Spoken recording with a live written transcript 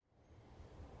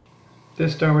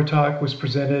This Dharma talk was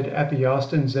presented at the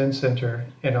Austin Zen Center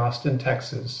in Austin,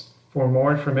 Texas. For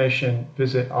more information,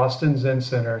 visit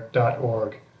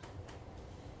austinzencenter.org.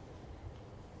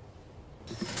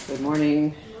 Good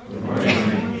morning. Good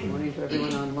morning. Good morning to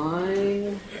everyone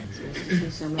online. It's nice to see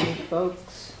so many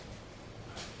folks.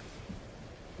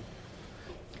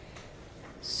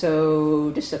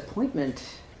 So, disappointment.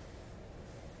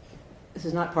 This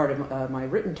is not part of my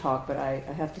written talk, but I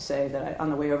have to say that on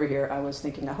the way over here, I was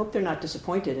thinking, I hope they're not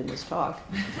disappointed in this talk.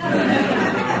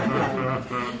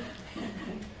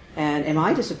 And am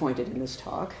I disappointed in this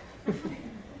talk?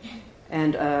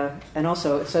 And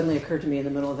also, it suddenly occurred to me in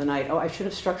the middle of the night, I should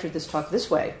have structured this talk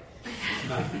this way.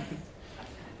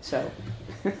 So,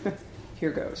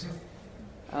 here goes.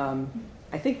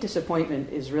 I think disappointment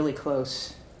is really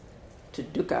close to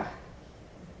dukkha.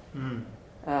 Can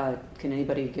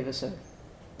anybody give us a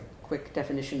quick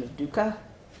definition of dukkha?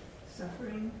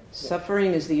 Suffering.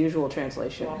 Suffering is the usual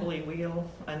translation. Wobbly wheel,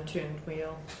 untuned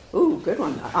wheel. Ooh, good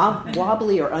one.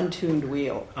 Wobbly or untuned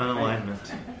wheel. Unalignment.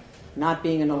 Right? Not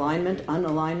being in alignment,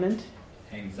 unalignment.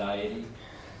 Anxiety.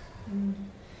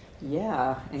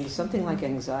 Yeah, and something like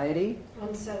anxiety.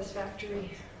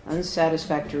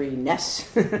 Unsatisfactoriness.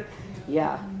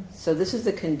 Yeah. So this is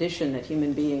the condition that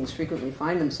human beings frequently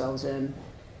find themselves in,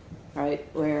 right?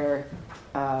 Where,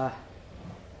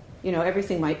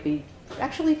 everything might be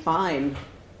actually fine,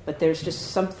 but there's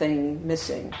just something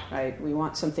missing, right? We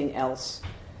want something else.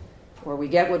 Or we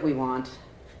get what we want,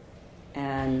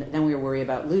 and then we worry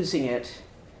about losing it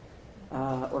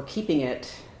or keeping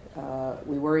it.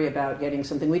 We worry about getting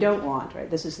something we don't want, right?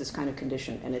 This is this kind of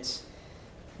condition, and it's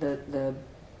the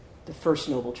first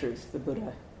noble truth the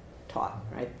Buddha taught,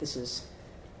 right? This is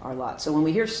our lot. So when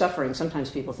we hear suffering, sometimes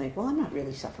people think, well, I'm not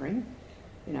really suffering.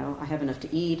 I have enough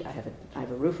to eat, I have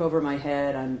a roof over my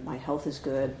head, my health is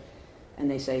good.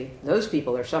 And they say, those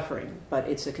people are suffering, but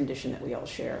it's a condition that we all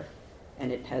share,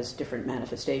 and it has different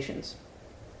manifestations.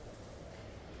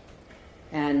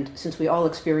 And since we all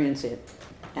experience it,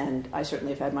 and I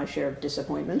certainly have had my share of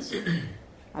disappointments,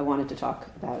 I wanted to talk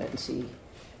about it and see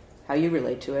how you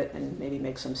relate to it and maybe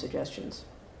make some suggestions.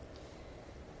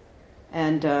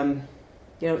 And,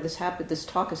 this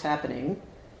talk is happening,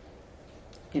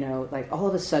 like all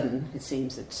of a sudden it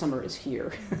seems that summer is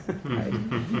here, right?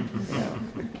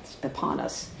 It's upon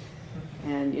us.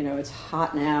 And, it's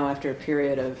hot now after a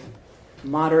period of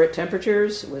moderate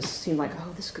temperatures. It seemed like,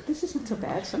 this isn't so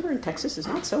bad. Summer in Texas is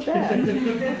not so bad.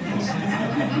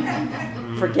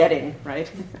 Forgetting, right?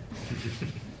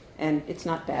 And it's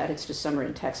not bad, it's just summer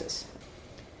in Texas.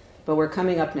 But we're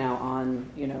coming up now on,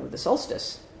 the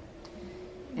solstice.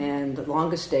 And the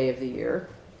longest day of the year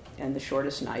and the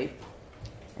shortest night.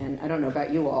 And I don't know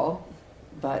about you all,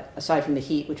 but aside from the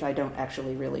heat, which I don't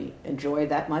actually really enjoy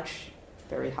that much,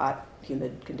 very hot,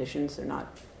 humid conditions, they're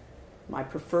not my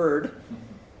preferred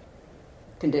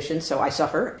conditions, so I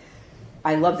suffer.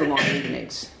 I love the long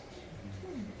evenings.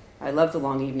 I love the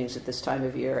long evenings at this time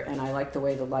of year, and I like the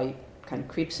way the light kind of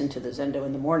creeps into the zendo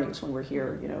in the mornings when we're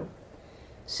here,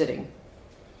 sitting.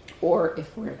 Or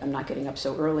if I'm not getting up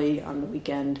so early on the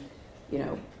weekend,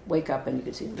 wake up and you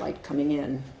can see the light coming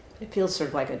in. It feels sort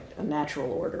of like a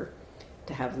natural order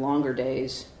to have longer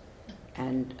days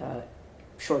and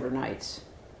shorter nights.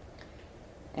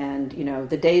 And,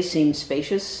 the days seem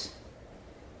spacious,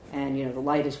 and, the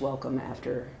light is welcome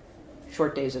after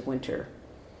short days of winter.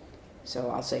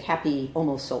 So I'll say happy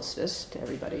almost solstice to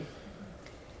everybody.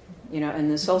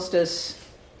 And the solstice,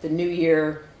 the new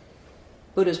year,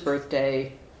 Buddha's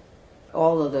birthday,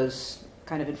 all of those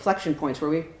kind of inflection points where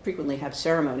we frequently have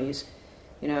ceremonies,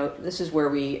 this is where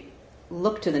we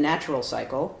look to the natural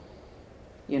cycle,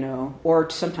 or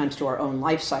sometimes to our own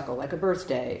life cycle, like a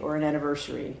birthday or an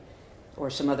anniversary or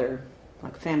some other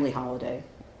like family holiday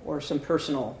or some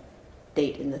personal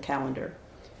date in the calendar,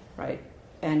 right?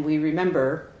 And we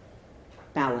remember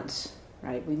balance,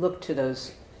 right? We look to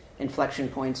those inflection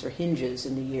points or hinges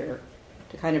in the year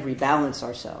to kind of rebalance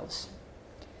ourselves,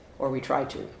 or we try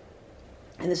to.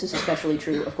 And this is especially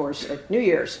true, of course, at New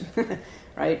Year's,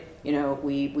 right?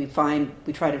 We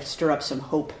try to stir up some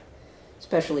hope,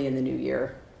 especially in the new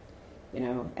year,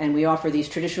 and we offer these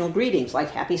traditional greetings like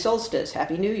Happy Solstice,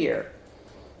 Happy New Year.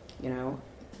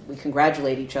 We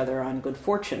congratulate each other on good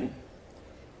fortune,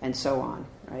 and so on,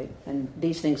 right? And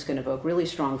these things can evoke really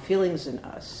strong feelings in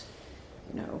us,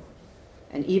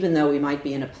 And even though we might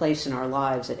be in a place in our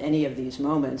lives at any of these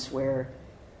moments where,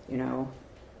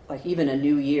 like even a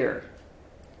new year,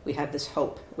 we have this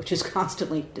hope, which is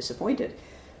constantly disappointed,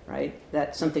 right?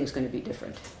 That something's going to be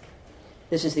different.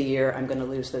 This is the year I'm going to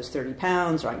lose those 30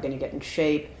 pounds, or I'm going to get in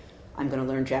shape, I'm going to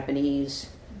learn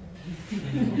Japanese,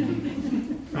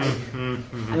 Right?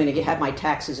 I'm going to have my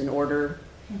taxes in order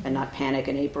and not panic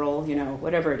in April,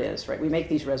 whatever it is, right? We make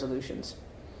these resolutions.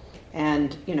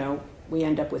 And, we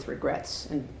end up with regrets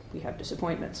and we have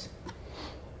disappointments.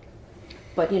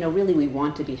 But, really we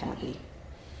want to be happy.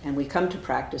 And we come to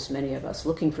practice, many of us,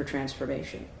 looking for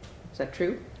transformation. Is that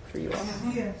true for you all?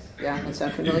 Yes. Yeah, that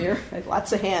sound familiar?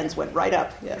 Lots of hands went right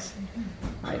up, yes.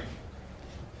 Right.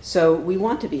 So we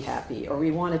want to be happy, or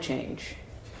we want to change.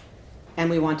 And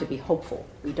we want to be hopeful.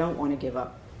 We don't want to give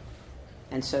up.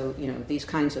 And so, these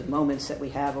kinds of moments that we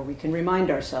have where we can remind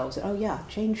ourselves that, oh yeah,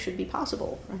 change should be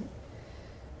possible,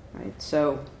 right?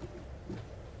 So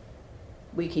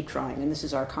we keep trying, and this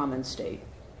is our common state.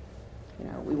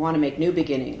 We want to make new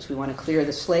beginnings. We want to clear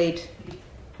the slate.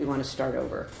 We want to start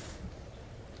over.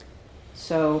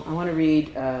 So I want to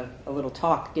read a little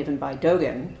talk given by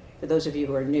Dogen. For those of you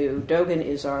who are new, Dogen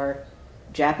is our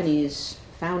Japanese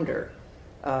founder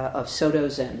of Soto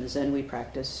Zen, the Zen we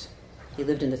practice. He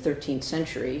lived in the 13th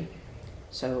century,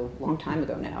 so a long time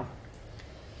ago now,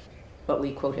 but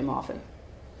we quote him often.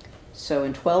 So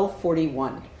in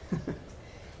 1241,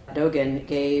 Dogen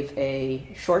gave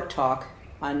a short talk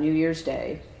on New Year's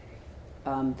Day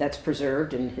that's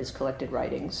preserved in his collected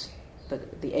writings,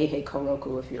 the Eihei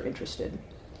Koroku, if you're interested.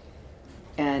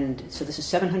 And so this is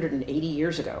 780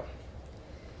 years ago.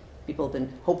 People have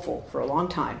been hopeful for a long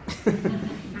time.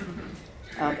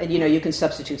 And you can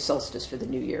substitute solstice for the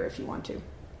new year if you want to.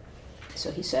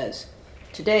 So he says,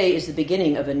 today is the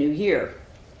beginning of a new year,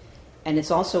 and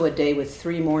it's also a day with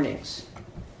 3 mornings.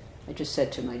 I just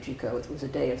said to my Jiko, it was a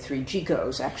day of 3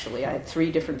 Jikos, actually. I had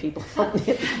 3 different people help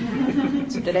me.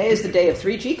 So today is the day of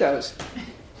 3 Jikos.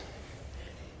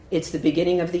 It's the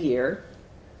beginning of the year,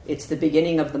 it's the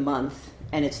beginning of the month,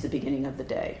 and it's the beginning of the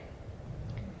day.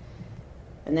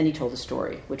 And then he told a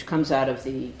story, which comes out of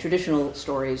the traditional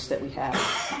stories that we have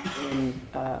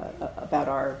about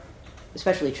our,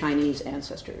 especially Chinese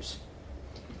ancestors.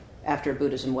 After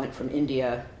Buddhism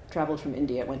traveled from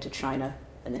India, it went to China,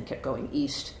 and then kept going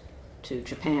east to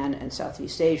Japan and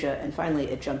Southeast Asia, and finally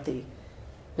it jumped the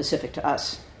Pacific to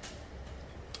us.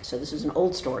 So this is an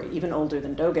old story, even older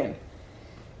than Dogen.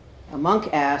 A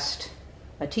monk asked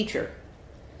a teacher,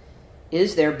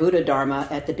 is there Buddha Dharma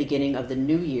at the beginning of the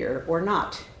new year or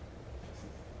not?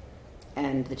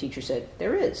 And the teacher said,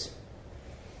 there is.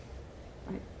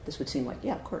 Right? This would seem like,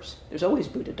 yeah, of course. There's always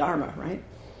Buddha Dharma, right?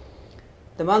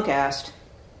 The monk asked,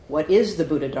 what is the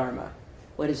Buddha Dharma?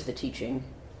 What is the teaching?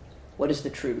 What is the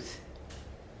truth?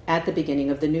 At the beginning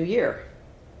of the new year.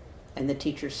 And the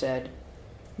teacher said,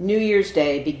 New Year's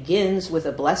Day begins with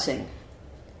a blessing,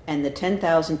 and the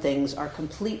 10,000 things are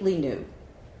completely new.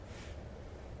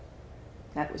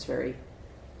 That was very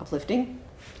uplifting.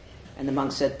 And the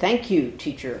monk said, thank you,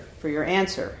 teacher, for your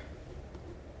answer.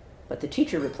 But the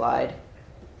teacher replied,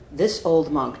 this old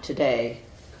monk today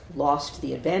lost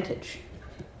the advantage.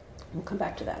 We'll come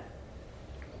back to that.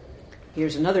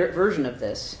 Here's another version of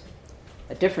this,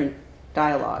 a different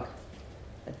dialogue.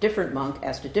 A different monk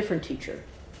asked a different teacher,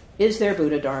 is there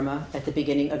Buddha Dharma at the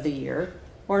beginning of the year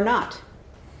or not?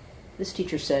 This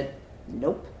teacher said,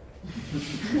 nope.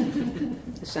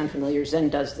 Does sound familiar? Zen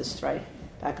does this, right?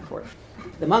 Back and forth.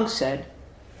 The monk said,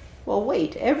 well,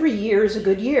 wait, every year is a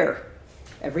good year.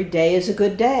 Every day is a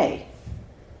good day.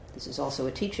 This is also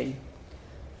a teaching.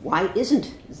 Why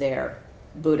isn't there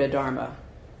Buddha Dharma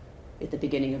at the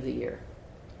beginning of the year?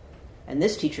 And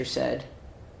this teacher said,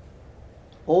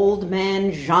 old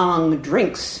man Zhang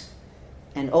drinks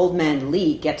and old man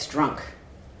Li gets drunk.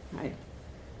 Right?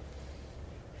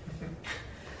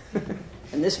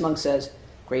 And this monk says,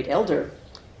 great elder,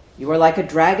 you are like a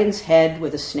dragon's head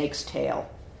with a snake's tail.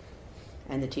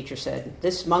 And the teacher said,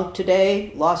 this monk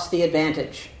today lost the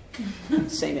advantage.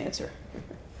 Same answer.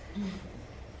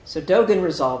 So Dogen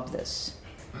resolved this.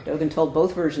 Dogen told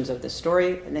both versions of this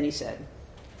story, and then he said,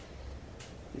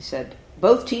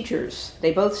 both teachers,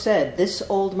 they both said, this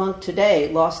old monk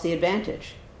today lost the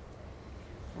advantage.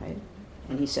 Right?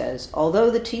 And he says,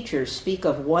 although the teachers speak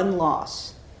of one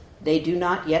loss, they do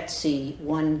not yet see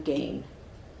one gain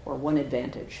or one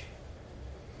advantage.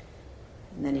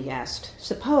 And then he asked,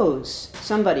 suppose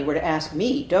somebody were to ask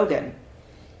me, Dogen,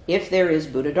 if there is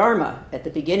Buddha Dharma at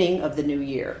the beginning of the new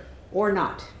year or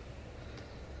not.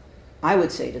 I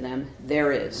would say to them,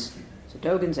 there is. So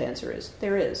Dogen's answer is,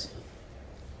 there is.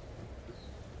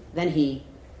 Then he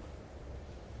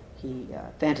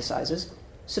fantasizes.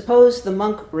 Suppose the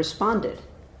monk responded,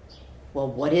 well,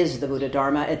 what is the Buddha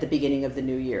Dharma at the beginning of the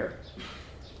new year?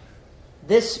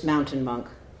 This mountain monk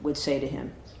would say to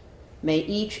him, may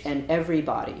each and every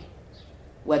body,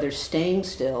 whether staying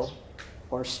still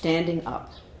or standing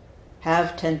up,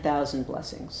 have 10,000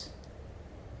 blessings.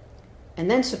 And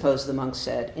then suppose the monk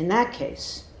said, in that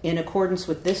case, in accordance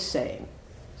with this saying,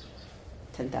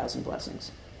 10,000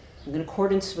 blessings, in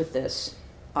accordance with this,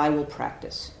 I will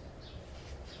practice.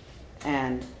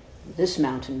 And this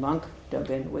mountain monk,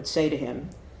 Dogen, would say to him,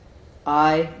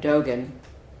 I, Dogen,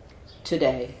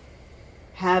 today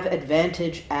have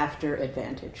advantage after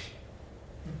advantage.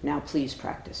 Now please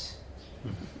practice.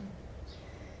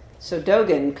 So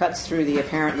Dogen cuts through the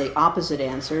apparently opposite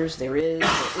answers, there is,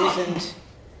 there isn't,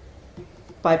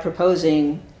 by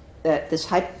proposing that this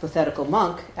hypothetical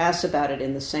monk asks about it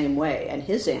in the same way, and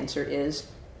his answer is,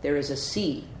 there is a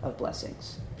sea of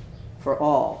blessings for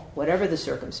all, whatever the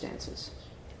circumstances.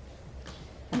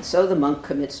 And so the monk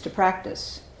commits to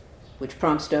practice, which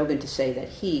prompts Dogen to say that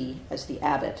he, as the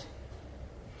abbot,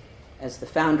 as the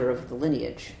founder of the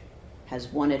lineage, has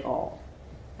won it all.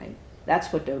 Right?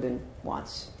 That's what Dogen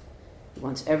wants. He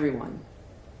wants everyone,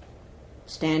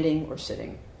 standing or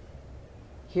sitting,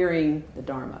 hearing the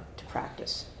Dharma to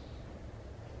practice.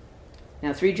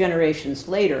 Now, 3 generations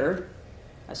later,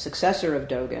 a successor of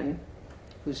Dogen,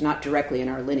 who's not directly in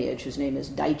our lineage, whose name is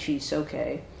Daichi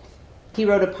Soke, he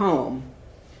wrote a poem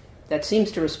that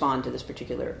seems to respond to this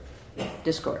particular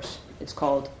discourse. It's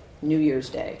called New Year's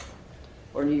Day,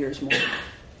 or New Year's Morning.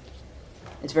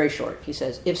 It's very short. He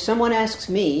says, if someone asks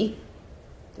me,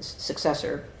 this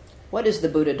successor, what is the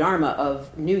Buddha Dharma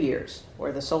of New Year's,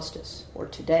 or the solstice, or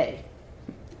today?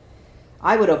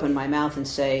 I would open my mouth and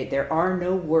say, there are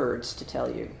no words to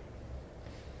tell you.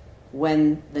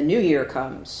 When the new year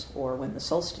comes, or when the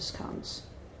solstice comes,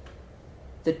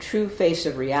 the true face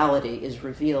of reality is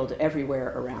revealed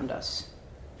everywhere around us.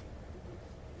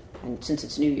 And since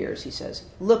it's New Year's, he says,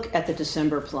 look at the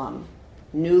December plum,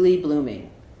 newly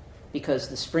blooming, because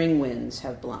the spring winds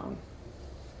have blown.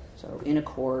 So in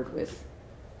accord with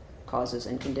causes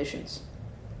and conditions.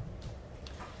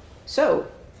 So,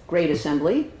 great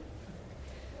assembly.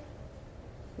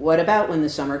 What about when the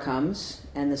summer comes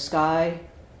and the sky,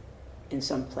 in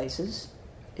some places,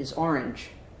 is orange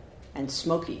and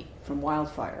smoky from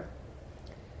wildfire?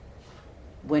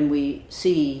 When we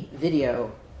see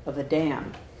video of a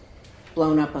dam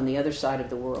blown up on the other side of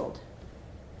the world,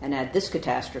 and add this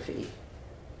catastrophe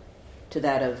to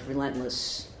that of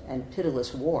relentless and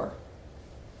pitiless war?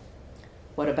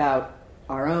 What about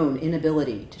our own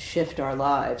inability to shift our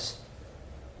lives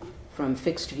from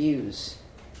fixed views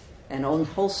and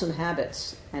unwholesome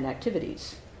habits and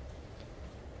activities?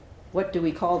 What do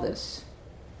we call this?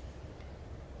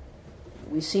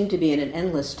 We seem to be in an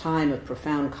endless time of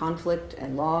profound conflict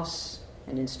and loss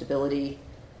and instability.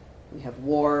 We have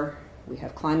war, we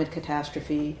have climate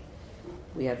catastrophe,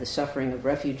 we have the suffering of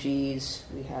refugees,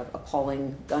 we have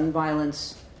appalling gun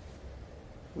violence,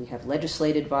 we have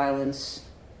legislated violence,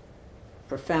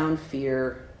 profound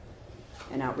fear,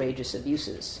 and outrageous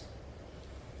abuses.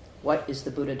 What is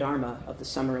the Buddha Dharma of the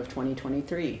summer of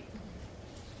 2023?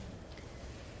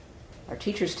 Our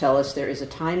teachers tell us there is a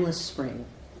timeless spring,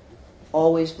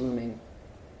 always blooming,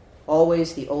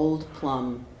 always the old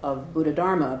plum of Buddha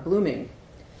Dharma blooming,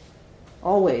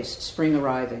 always spring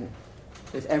arriving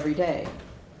with every day.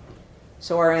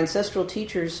 So our ancestral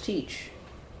teachers teach.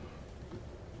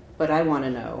 But I want to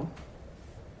know,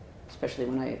 especially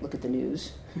when I look at the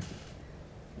news,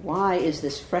 why is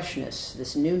this freshness,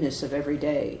 this newness of every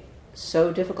day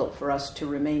so difficult for us to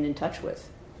remain in touch with?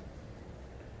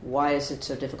 Why is it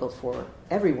so difficult for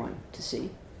everyone to see?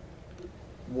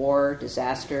 War,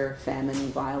 disaster,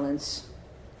 famine, violence.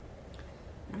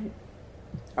 Right?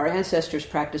 Our ancestors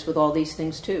practiced with all these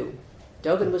things too.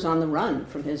 Dogen was on the run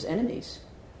from his enemies.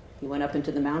 He went up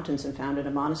into the mountains and founded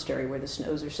a monastery where the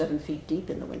snows are 7 feet deep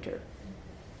in the winter.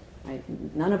 Right?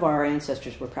 None of our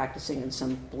ancestors were practicing in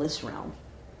some bliss realm,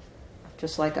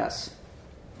 just like us.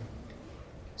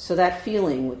 So that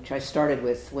feeling, which I started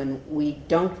with, when we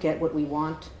don't get what we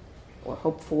want or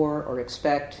hope for or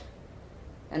expect,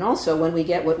 and also when we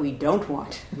get what we don't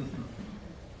want,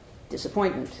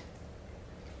 disappointment,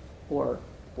 or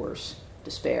worse,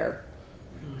 despair.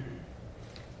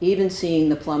 Even seeing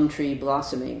the plum tree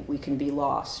blossoming, we can be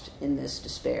lost in this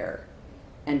despair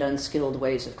and unskilled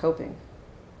ways of coping.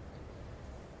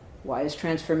 Why is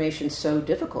transformation so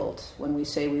difficult when we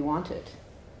say we want it?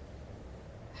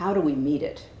 How do we meet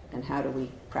it, and how do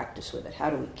we practice with it? How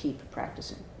do we keep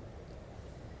practicing?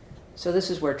 So this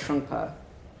is where Trungpa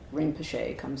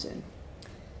Rinpoche comes in.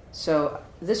 So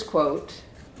this quote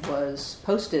was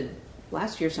posted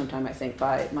last year sometime, I think,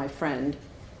 by my friend,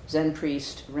 Zen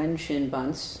priest Ren-Shin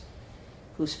Bunce,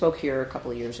 who spoke here a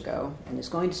couple of years ago and is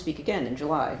going to speak again in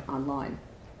July online.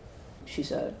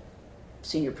 She's a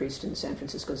senior priest in the San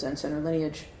Francisco Zen Center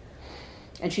lineage.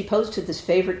 And she posted this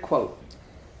favorite quote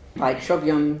by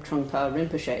Chogyam Trungpa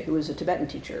Rinpoche, who was a Tibetan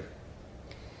teacher.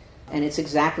 And it's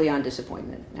exactly on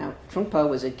disappointment. Now, Trungpa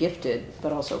was a gifted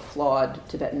but also flawed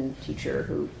Tibetan teacher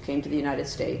who came to the United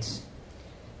States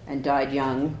and died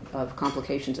young of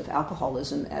complications of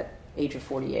alcoholism at age of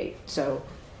 48. So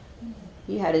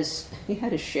he had his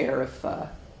share of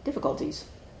difficulties.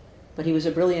 But he was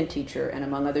a brilliant teacher, and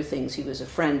among other things, he was a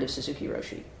friend of Suzuki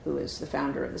Roshi, who is the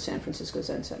founder of the San Francisco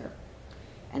Zen Center.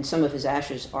 And some of his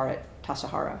ashes are at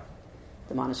Tassajara,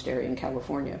 the monastery in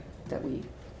California that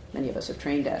many of us have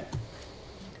trained at.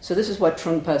 So this is what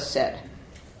Trungpa said.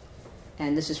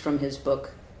 And this is from his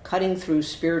book, Cutting Through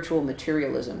Spiritual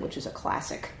Materialism, which is a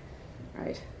classic,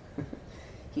 right?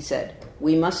 He said,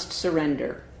 "We must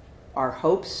surrender our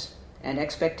hopes and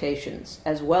expectations,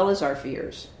 as well as our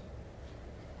fears,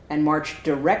 and march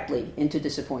directly into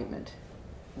disappointment.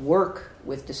 Work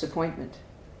with disappointment.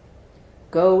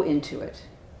 Go into it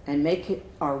and make it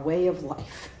our way of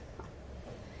life,"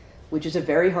 which is a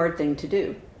very hard thing to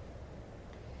do.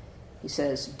 He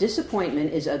says,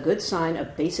 "Disappointment is a good sign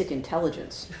of basic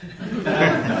intelligence."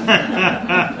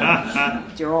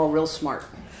 You're all real smart.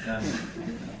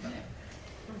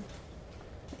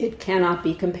 "It cannot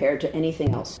be compared to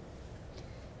anything else.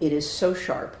 It is so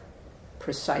sharp,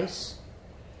 precise,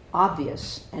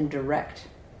 obvious, and direct,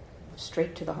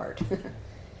 straight to the heart."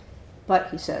 But,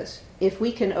 he says, if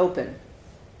we can open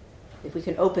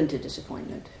to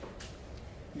disappointment,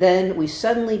 then we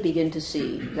suddenly begin to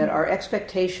see that our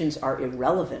expectations are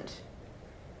irrelevant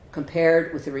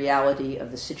compared with the reality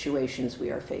of the situations we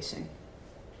are facing.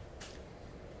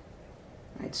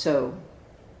 Right? So,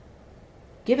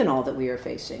 given all that we are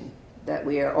facing, that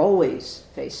we are always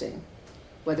facing,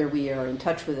 whether we are in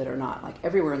touch with it or not, like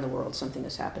everywhere in the world something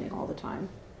is happening all the time,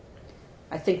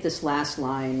 I think this last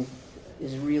line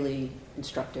is really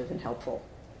instructive and helpful.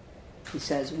 He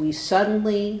says, we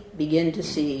suddenly begin to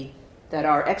see that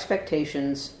our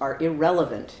expectations are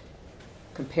irrelevant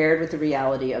compared with the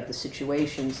reality of the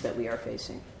situations that we are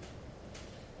facing.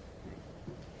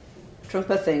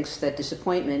 Trungpa thinks that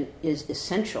disappointment is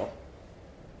essential.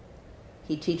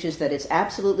 He teaches that it's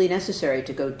absolutely necessary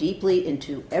to go deeply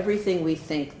into everything we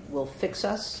think will fix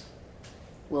us,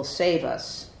 will save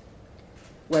us,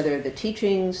 whether the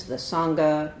teachings, the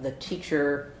Sangha, the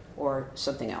teacher, or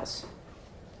something else.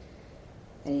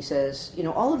 And he says,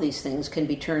 all of these things can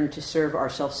be turned to serve our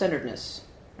self-centeredness,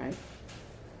 right?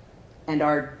 And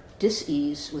our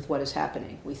dis-ease with what is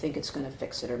happening. We think it's going to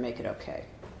fix it or make it okay.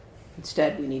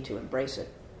 Instead, we need to embrace it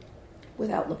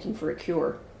without looking for a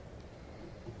cure.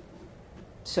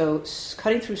 So,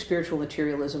 Cutting Through Spiritual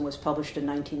Materialism was published in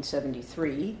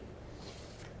 1973.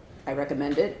 I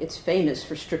recommend it. It's famous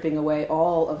for stripping away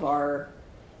all of our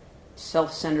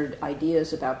self-centered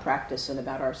ideas about practice and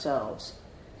about ourselves.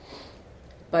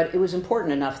 But it was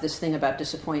important enough, this thing about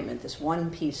disappointment, this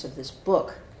one piece of this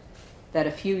book, that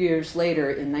a few years later,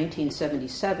 in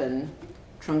 1977,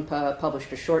 Trungpa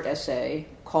published a short essay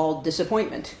called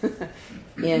Disappointment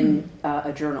in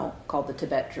a journal called the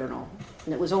Tibet Journal.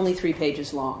 And it was only 3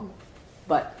 pages long,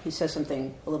 but he says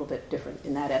something a little bit different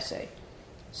in that essay.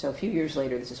 So a few years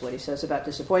later, this is what he says about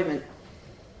disappointment.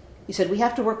 He said, we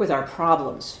have to work with our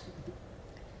problems.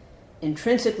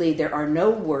 Intrinsically, there are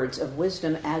no words of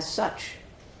wisdom as such,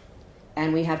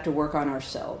 and we have to work on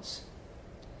ourselves.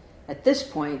 At this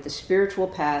point, the spiritual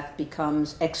path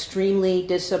becomes extremely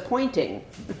disappointing,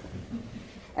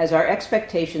 as our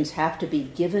expectations have to be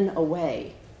given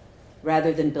away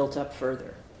rather than built up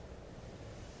further.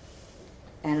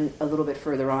 And a little bit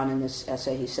further on in this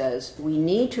essay, he says, we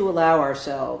need to allow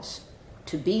ourselves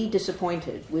to be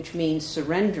disappointed, which means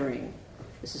surrendering.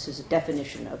 This is his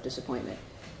definition of disappointment.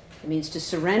 It means to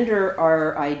surrender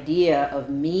our idea of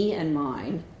me and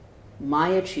mine, my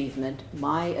achievement,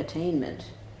 my attainment.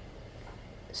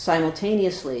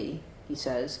 Simultaneously, he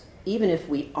says, even if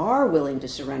we are willing to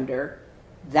surrender,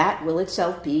 that will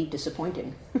itself be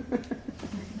disappointing.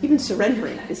 Even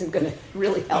surrendering isn't going to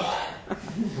really help.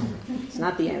 It's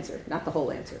not the answer, not the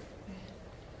whole answer.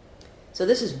 So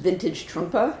this is vintage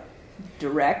Trungpa,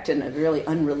 direct and really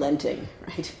unrelenting,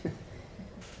 right?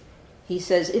 He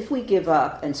says, if we give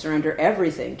up and surrender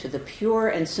everything to the pure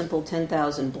and simple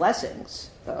 10,000 blessings,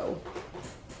 though,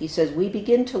 he says, we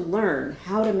begin to learn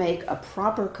how to make a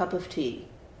proper cup of tea,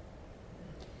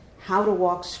 how to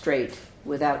walk straight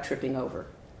without tripping over.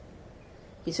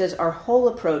 He says, our whole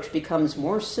approach becomes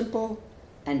more simple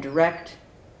and direct,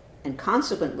 and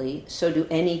consequently, so do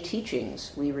any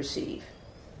teachings we receive.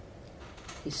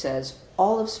 He says,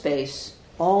 all of space,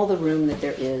 all the room that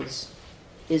there is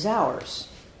ours,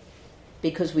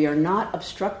 because we are not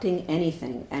obstructing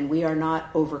anything and we are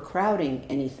not overcrowding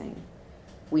anything.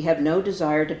 We have no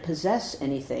desire to possess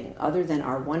anything other than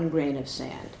our one grain of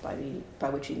sand, by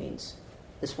which he means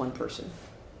this one person,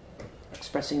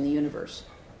 expressing the universe.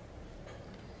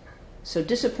 So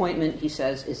disappointment, he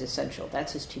says, is essential.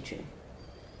 That's his teaching.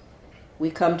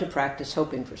 We come to practice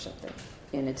hoping for something,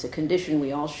 and it's a condition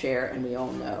we all share and we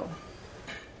all know.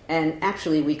 And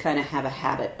actually, we kind of have a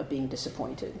habit of being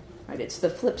disappointed, right? It's the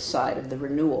flip side of the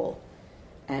renewal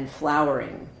and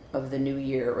flowering of the new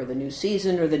year or the new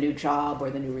season or the new job or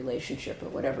the new relationship or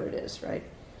whatever it is, right?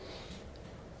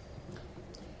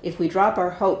 If we drop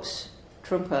our hopes,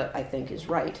 Trungpa, I think, is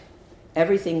right,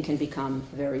 everything can become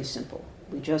very simple.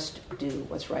 We just do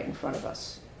what's right in front of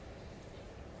us.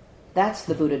 That's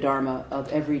the Buddha Dharma of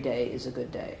every day is a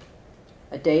good day.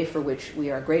 A day for which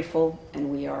we are grateful and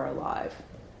we are alive.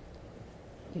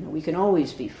 We can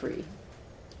always be free.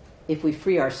 If we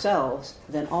free ourselves,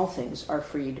 then all things are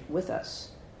freed with us.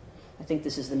 I think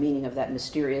this is the meaning of that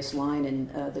mysterious line in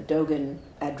the Dogen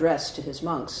address to his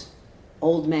monks.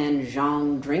 Old man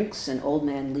Zhang drinks and old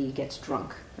man Li gets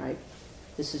drunk, right?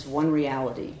 This is one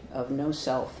reality of no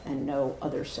self and no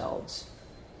other selves.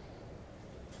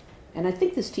 And I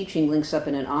think this teaching links up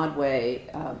in an odd way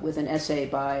with an essay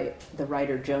by the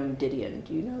writer Joan Didion.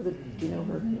 Do you know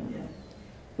her? Yeah.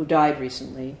 Who died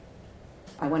recently.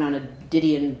 I went on a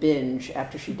Didion binge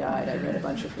after she died. I read a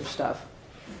bunch of her stuff.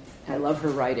 I love her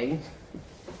writing.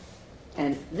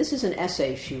 And this is an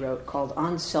essay she wrote called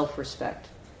On Self-Respect,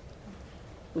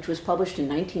 which was published in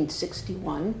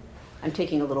 1961. I'm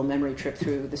taking a little memory trip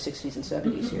through the 60s and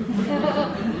 70s here.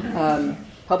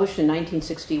 Published in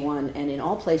 1961, and in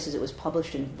all places it was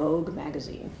published in Vogue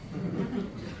magazine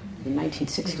in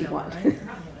 1961.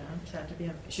 She had to be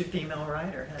a female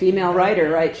writer. Female writer,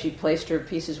 right. She placed her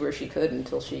pieces where she could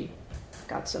until she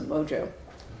got some mojo.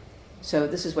 So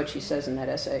this is what she says in that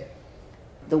essay.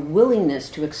 The willingness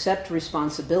to accept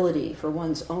responsibility for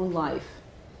one's own life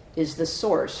is the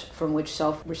source from which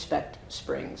self-respect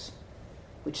springs,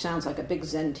 which sounds like a big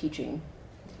Zen teaching.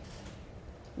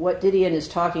 What Didion is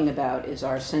talking about is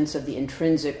our sense of the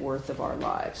intrinsic worth of our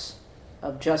lives,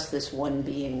 of just this one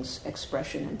being's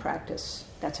expression and practice.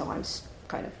 That's how I'm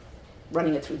kind of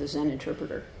running it through the Zen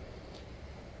interpreter.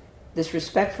 This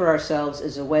respect for ourselves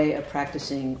is a way of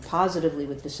practicing positively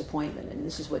with disappointment, and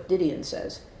this is what Didion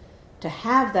says. To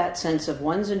have that sense of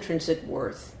one's intrinsic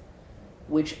worth,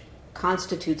 which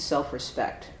constitutes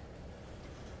self-respect,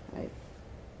 right?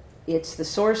 It's the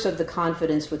source of the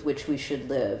confidence with which we should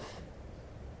live.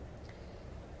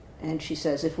 And she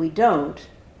says, if we don't,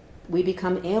 we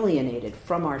become alienated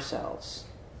from ourselves,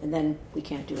 and then we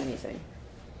can't do anything.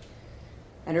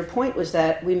 And her point was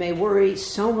that we may worry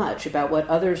so much about what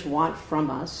others want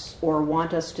from us or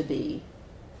want us to be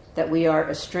that we are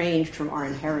estranged from our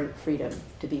inherent freedom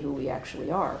to be who we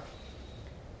actually are.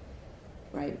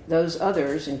 Right? Those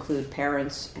others include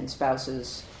parents and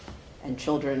spouses and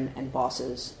children and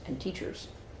bosses and teachers.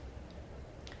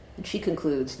 And she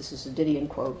concludes, this is a Didion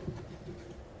quote,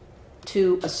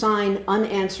 to assign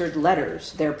unanswered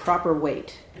letters their proper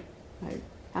weight. Right?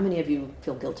 How many of you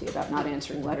feel guilty about not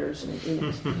answering letters and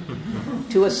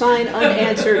emails? To assign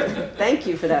unanswered, thank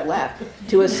you for that laugh,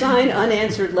 to assign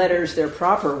unanswered letters their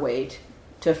proper weight,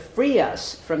 to free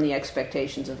us from the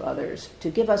expectations of others, to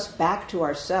give us back to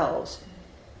ourselves,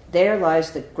 there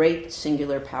lies the great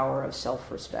singular power of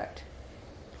self-respect.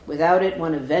 Without it,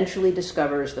 one eventually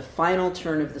discovers the final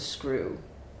turn of the screw.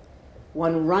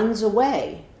 One runs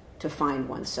away to find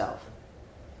oneself.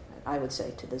 I would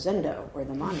say to the zendo or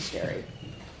the monastery,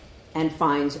 and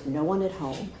finds no one at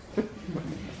home.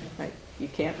 Right? You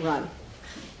can't run.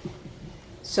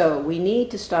 So we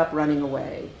need to stop running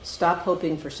away, stop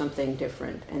hoping for something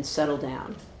different, and settle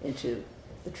down into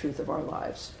the truth of our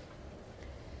lives.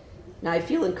 Now, I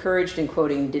feel encouraged in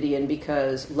quoting Didion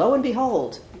because, lo and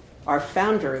behold, our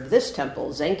founder of this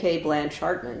temple, Zenke Blanche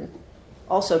Hartman,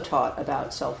 also taught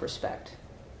about self-respect.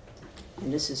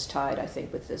 And this is tied, I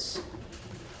think, with this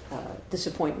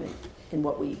disappointment in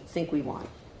what we think we want.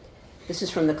 This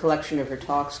is from the collection of her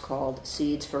talks called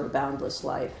Seeds for a Boundless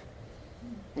Life.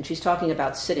 And she's talking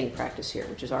about sitting practice here,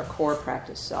 which is our core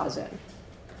practice, Zazen.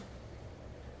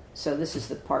 So this is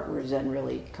the part where Zen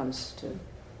really comes to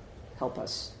help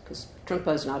us, because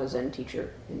Trungpa is not a Zen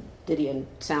teacher, and Didion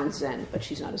sounds Zen, but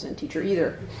she's not a Zen teacher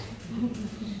either.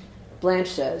 Blanche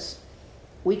says,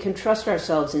 we can trust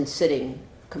ourselves in sitting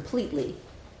completely,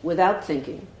 without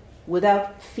thinking,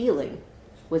 without feeling,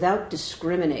 without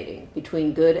discriminating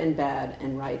between good and bad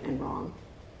and right and wrong.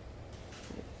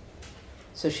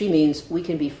 So she means we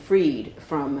can be freed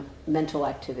from mental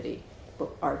activity,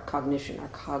 our cognition, our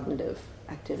cognitive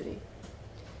activity.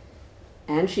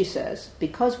 And she says,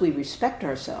 because we respect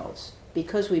ourselves,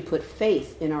 because we put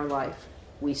faith in our life,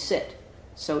 we sit.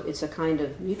 So it's a kind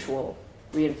of mutual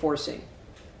reinforcing.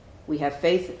 We have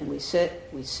faith and we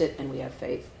sit and we have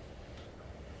faith.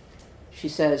 She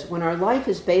says, when our life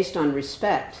is based on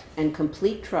respect and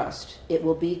complete trust, it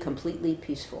will be completely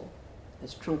peaceful.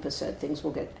 As Trungpa said, things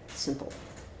will get simple.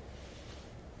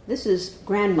 This is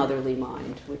grandmotherly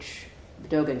mind, which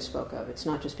Dogen spoke of. It's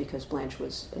not just because Blanche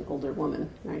was an older woman,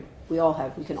 right? We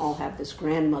can all have this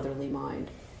grandmotherly mind.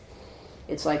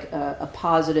 It's like a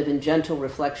positive and gentle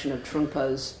reflection of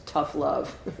Trungpa's tough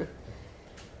love.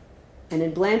 And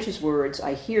in Blanche's words,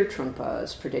 I hear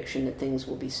Trungpa's prediction that things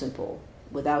will be simple,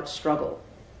 without struggle,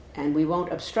 and we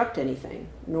won't obstruct anything,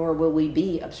 nor will we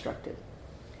be obstructed.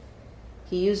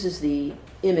 He uses the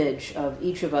image of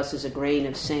each of us as a grain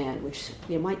of sand, which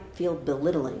you might feel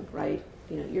belittling, right?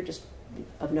 You're just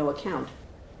of no account.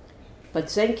 But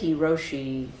Zenki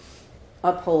Roshi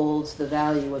upholds the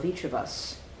value of each of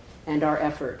us and our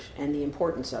effort and the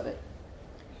importance of it.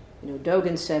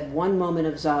 Dogen said, one moment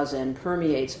of zazen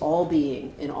permeates all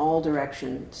being in all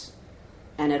directions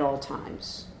and at all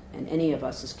times, and any of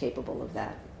us is capable of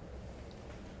that.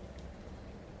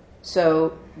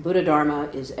 So Buddha Dharma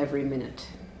is every minute.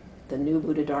 The new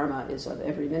Buddha Dharma is of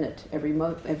every minute, every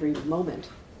moment.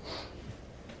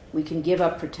 We can give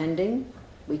up pretending.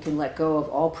 We can let go of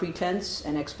all pretense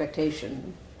and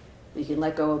expectation. We can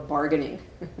let go of bargaining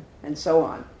and so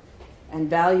on, and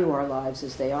value our lives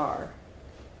as they are,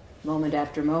 moment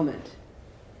after moment,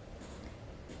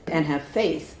 and have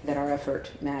faith that our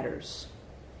effort matters.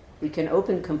 We can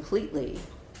open completely,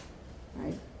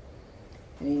 right?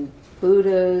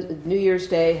 Buddha, New Year's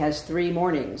Day has 3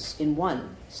 mornings in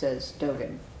one, says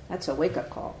Dogen. That's a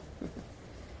wake-up call.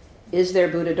 Is there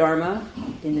Buddha Dharma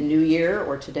in the new year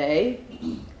or today,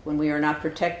 when we are not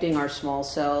protecting our small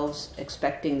selves,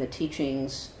 expecting the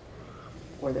teachings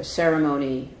or the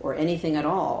ceremony or anything at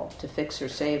all to fix or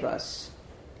save us?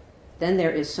 Then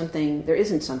there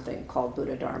isn't something called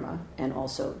Buddha Dharma, and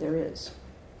also there is.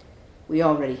 We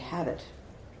already have it.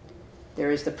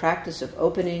 There is the practice of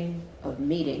opening, of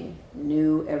meeting,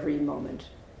 new every moment.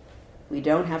 We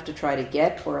don't have to try to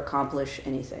get or accomplish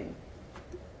anything.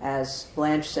 As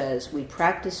Blanche says, we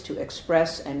practice to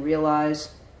express and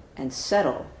realize and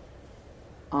settle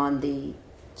on the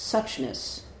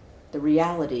suchness, the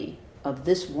reality of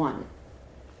this one,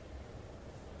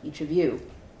 each of you,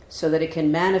 so that it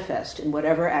can manifest in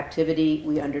whatever activity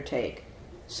we undertake,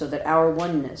 so that our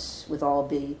oneness with all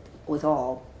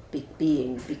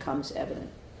being becomes evident.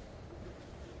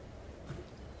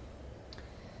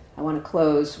 I want to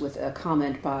close with a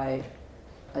comment by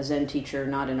a Zen teacher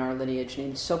not in our lineage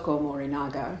named Soko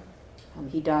Morinaga.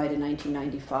 He died in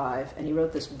 1995, and he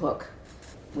wrote this book,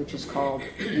 which is called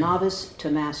Novice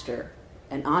to Master,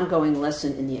 an ongoing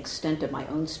lesson in the extent of my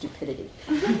own stupidity.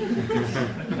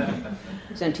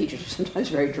 Zen teachers are sometimes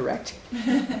very direct.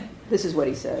 This is what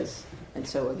he says. And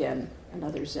so again,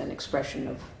 another Zen expression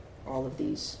of all of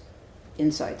these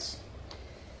insights.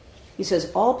 He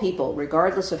says, all people,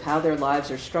 regardless of how their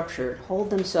lives are structured, hold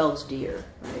themselves dear,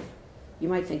 right? You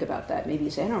might think about that. Maybe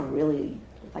you say, I don't really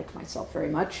like myself very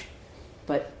much.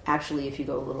 But actually, if you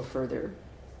go a little further,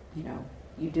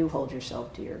 you do hold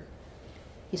yourself dear.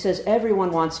 He says,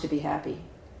 everyone wants to be happy.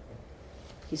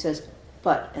 He says,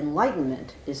 but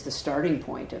enlightenment is the starting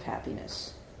point of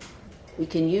happiness. We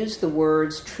can use the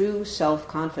words true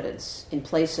self-confidence in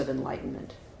place of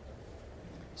enlightenment.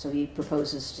 So he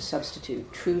proposes to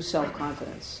substitute true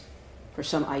self-confidence for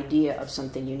some idea of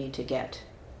something you need to get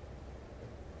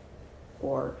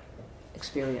or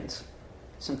experience,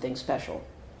 something special.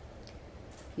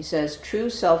 He says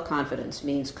true self-confidence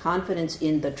means confidence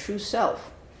in the true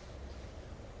self.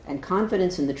 And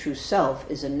confidence in the true self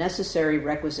is a necessary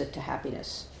requisite to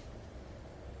happiness.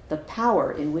 The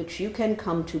power in which you can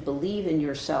come to believe in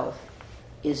yourself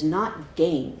is not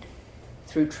gained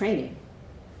through training.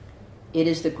 It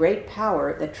is the great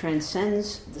power that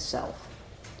transcends the self,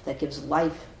 that gives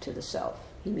life to the self.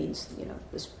 He means,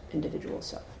 this individual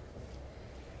self.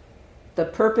 The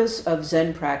purpose of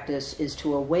Zen practice is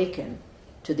to awaken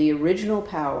to the original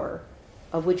power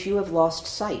of which you have lost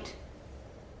sight,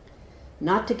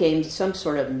 not to gain some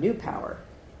sort of new power.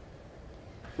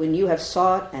 When you have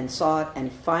sought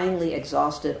and finally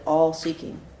exhausted all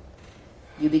seeking,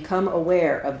 you become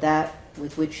aware of that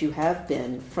with which you have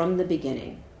been from the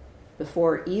beginning,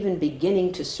 before even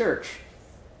beginning to search,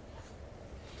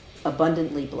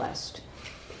 abundantly blessed.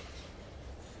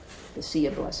 The sea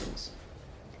of blessings.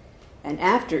 And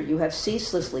after you have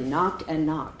ceaselessly knocked and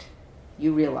knocked,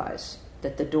 you realize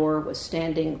that the door was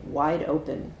standing wide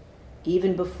open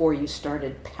even before you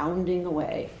started pounding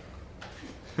away.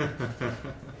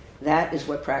 That is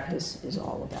what practice is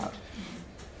all about.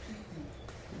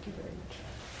 Thank you very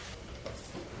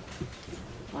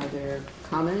much. Are there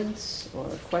comments or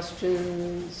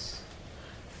questions?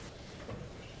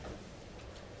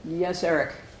 Yes,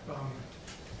 Eric.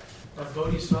 Are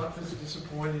bodhisattvas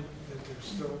disappointed that there's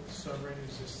still suffering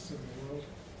exists in the world?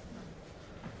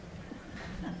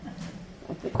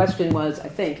 The question was, I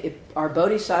think, are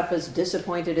bodhisattvas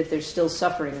disappointed if there's still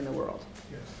suffering in the world?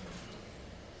 Yes.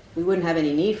 We wouldn't have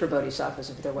any need for bodhisattvas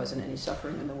if there wasn't any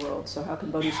suffering in the world. So how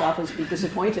can bodhisattvas be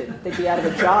disappointed? They'd be out of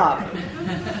a job.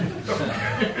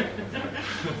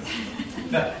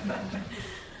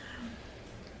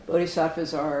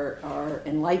 Bodhisattvas are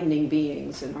enlightening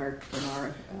beings in our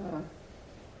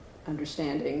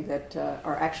understanding that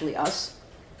are actually us.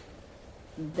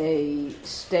 They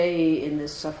stay in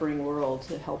this suffering world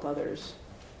to help others,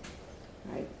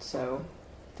 right? So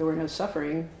if there were no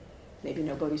suffering, maybe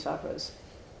no bodhisattvas,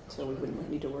 so we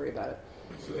wouldn't need to worry about it.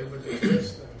 So they would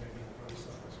exist then, maybe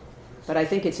bodhisattvas would exist. But I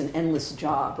think it's an endless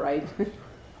job, right?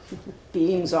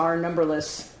 Beings are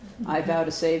numberless. I vow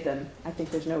to save them. I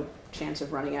think there's no chance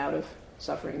of running out of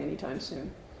suffering anytime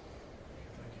soon.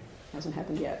 Hasn't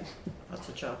happened yet. That's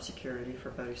a job security for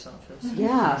bodhisattvas.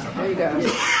 Yeah, there you go.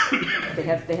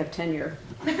 They have tenure.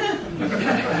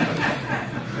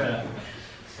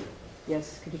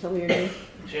 Yes, could you tell me your name?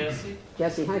 Jesse.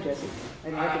 Jesse, hi Jesse. I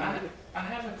didn't recognize you. I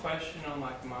have a question on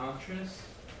like mantras.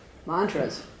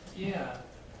 Mantras. Yeah.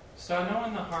 So I know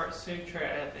in the Heart Sutra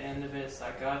at the end of it, it's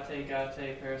like Gate,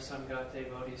 Gate, Parasam Gate,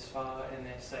 Bodhisattva, and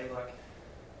they say like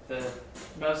the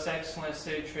most excellent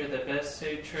sutra, the best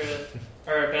sutra,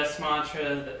 or best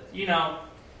mantra,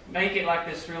 make it like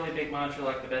this really big mantra,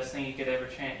 like the best thing you could ever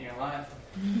chant in your life.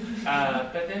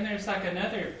 But then there's like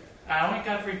another, I only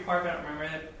got to read part, but I don't remember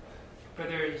it, but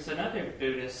there's another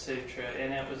Buddhist sutra,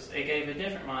 and it gave a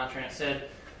different mantra, and it said,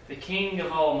 the king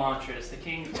of all mantras, the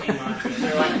king of king mantras.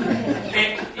 They're like,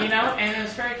 and it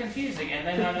was very confusing. And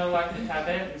then I know like the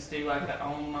Tibetans do like the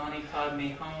Om Mani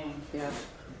Padme Hum. Yeah.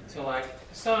 So I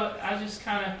just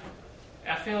I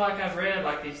feel like I've read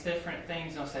like these different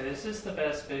things, and I'll say, this is the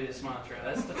best Buddhist mantra,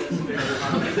 that's the best Buddhist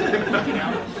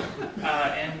mantra,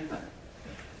 and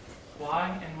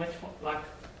why, and which one, like,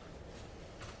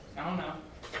 I don't know.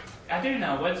 I do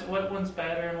know, what one's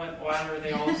better, and why are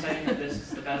they all saying that this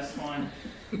is the best one?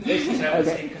 That would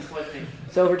seem conflicting.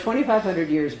 So over 2,500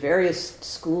 years, various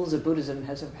schools of Buddhism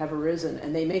have arisen,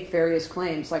 and they make various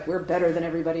claims, like we're better than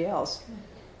everybody else.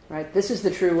 Right? This is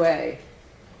the true way.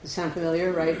 Does it sound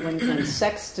familiar, right? When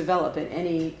sects develop in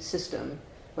any system,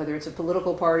 whether it's a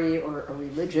political party or a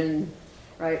religion,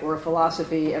 right, or a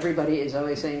philosophy, everybody is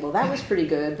always saying, well, that was pretty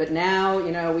good, but now,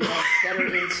 we have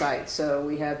better insight, so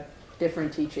we have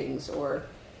different teachings, or,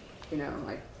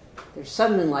 like, there's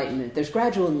sudden enlightenment, there's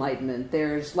gradual enlightenment,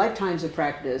 there's lifetimes of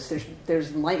practice,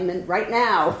 there's enlightenment right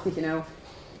now,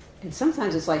 And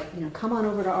sometimes it's like, come on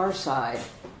over to our side.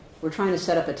 We're trying to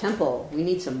set up a temple. We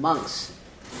need some monks,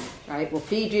 right? We'll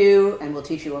feed you and we'll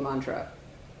teach you a mantra.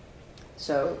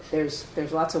 So there's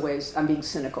lots of ways. I'm being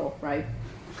cynical, right?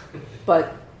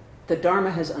 But the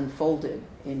Dharma has unfolded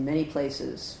in many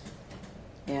places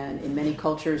and in many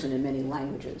cultures and in many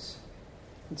languages.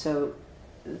 And so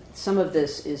some of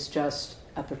this is just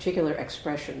a particular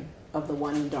expression of the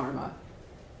one Dharma.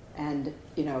 And,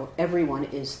 everyone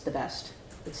is the best.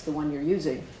 It's the one you're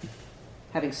using.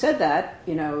 Having said that,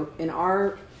 in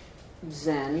our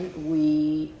Zen,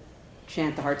 we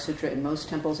chant the Heart Sutra in most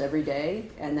temples every day,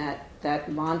 and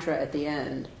that mantra at the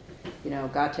end,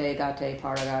 Gate, Gate,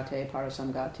 Paragate,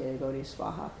 Parasamgate,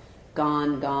 Bodhisvaha,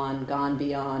 gone, gone, gone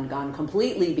beyond, gone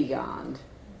completely beyond,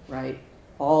 right?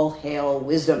 All hail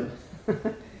wisdom.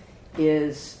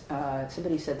 Is,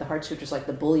 somebody said the Heart Sutra is like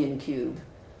the bullion cube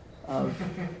of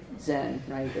Zen,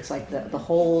 right? It's like the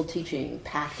whole teaching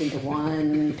packed into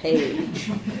one page.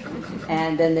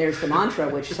 And then there's the mantra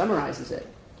which summarizes it,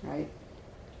 right?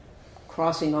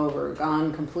 Crossing over,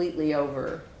 gone completely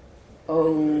over.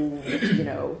 Oh,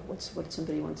 what did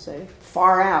somebody once say?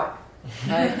 Far out.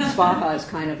 Right? Svaha is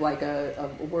kind of like a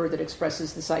word that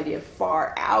expresses this idea of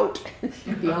far out,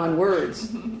 beyond words,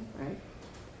 right?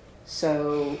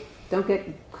 So don't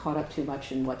get caught up too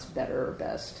much in what's better or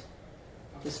best.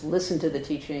 Just listen to the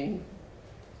teaching,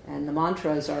 and the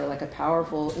mantras are like a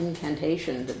powerful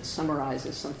incantation that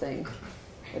summarizes something.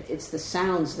 It's the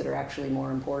sounds that are actually more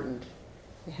important.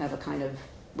 They have a kind of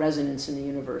resonance in the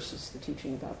universe, is the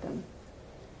teaching about them.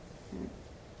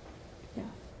 Yeah,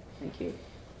 thank you.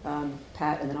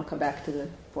 Pat, and then I'll come back to the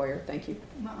foyer. Thank you.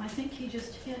 Well, I think he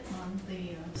just hit on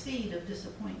the seed of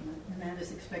disappointment, and that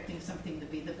is expecting something to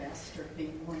be the best or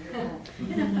be wonderful,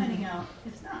 and then finding out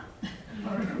it's not,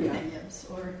 or everything is,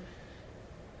 or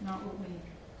not what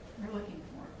we are looking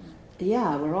for.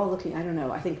 Yeah, we're all looking. I don't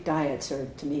know. I think diets are,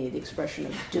 to me, the expression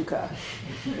of dukkha.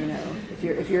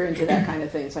 If you're into that kind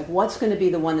of thing, it's like, what's going to be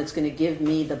the one that's going to give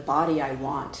me the body I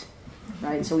want,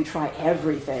 right? And so we try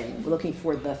everything. We're looking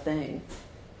for the thing,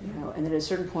 And then at a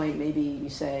certain point, maybe you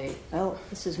say, "Oh,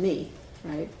 this is me,"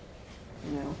 right?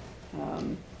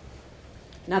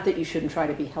 Not that you shouldn't try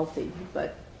to be healthy,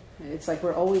 but it's like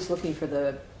we're always looking for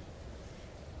the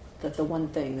one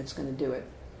thing that's going to do it.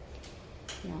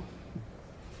 Yeah.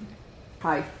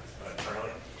 Hi.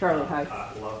 Charlie. Charlie, hi.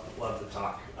 Love the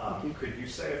talk. Could you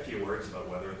say a few words about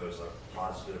whether there's a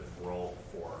positive role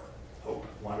for hope?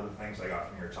 One of the things I got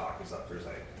from your talk is that there's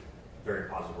a very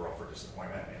positive role for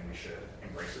disappointment, and we should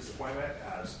embrace disappointment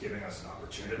as giving us an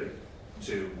opportunity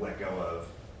to let go of,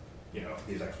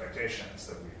 these expectations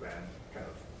that we've been kind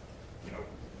of,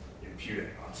 imputing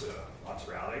onto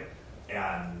reality,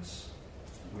 and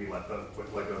we let go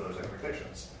of those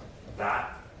expectations.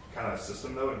 That kind of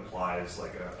system, though, implies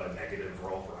like a negative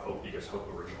role for hope, because hope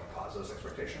originally caused those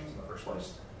expectations in the first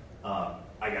place.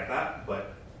 I get that,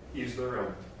 but is there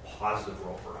a positive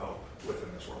role for hope within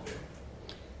this worldview?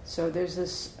 So there's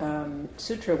this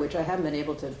sutra, which I haven't been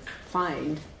able to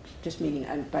find, just meaning,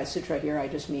 by sutra here I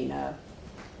just mean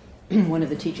one of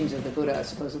the teachings of the Buddha,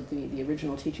 supposedly the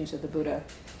original teachings of the Buddha.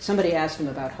 Somebody asked him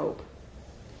about hope.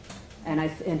 And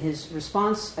his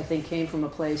response, I think, came from a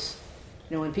place,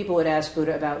 when people would ask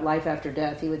Buddha about life after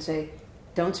death, he would say,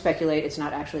 don't speculate, it's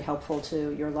not actually helpful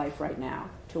to your life right now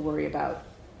to worry about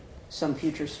some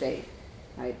future state.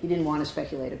 Right? He didn't want to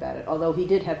speculate about it, although he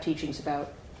did have teachings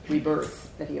about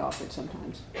rebirth that he offered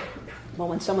sometimes. Well,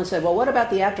 when someone said, well, what about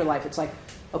the afterlife? It's like,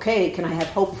 okay, can I have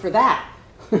hope for that?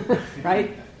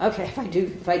 Right? Okay,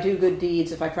 if I do good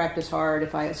deeds, if I practice hard,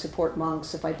 if I support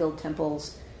monks, if I build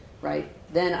temples, right,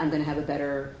 then I'm going to have a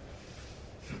better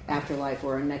afterlife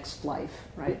or a next life,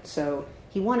 right? So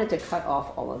he wanted to cut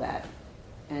off all of that.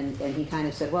 And he kind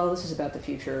of said, well, this is about the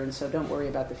future, and so don't worry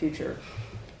about the future.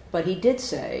 But he did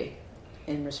say,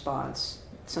 in response,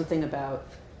 something about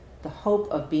the hope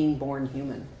of being born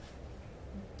human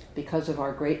because of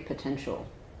our great potential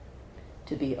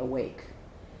to be awake.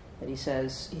 That he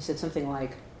said something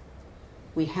like,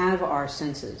 we have our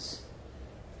senses,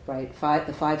 right?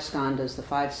 The five skandhas, the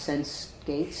 5 sense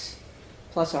gates,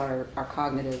 plus our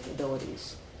cognitive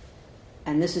abilities.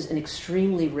 And this is an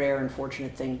extremely rare and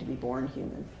fortunate thing to be born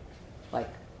human. Like,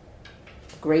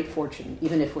 great fortune,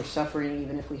 even if we're suffering,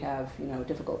 even if we have,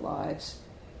 difficult lives,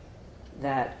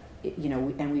 that,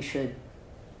 and we should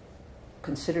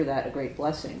consider that a great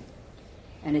blessing.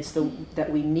 And it's that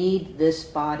we need this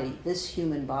body, this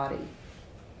human body,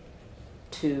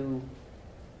 to,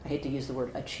 I hate to use the word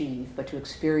achieve, but to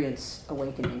experience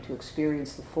awakening, to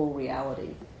experience the full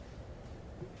reality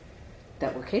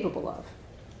that we're capable of.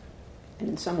 And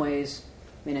in some ways,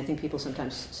 I think people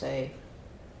sometimes say,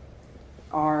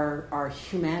 our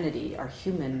humanity, our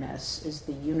humanness, is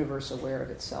the universe aware of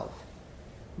itself.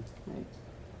 Right?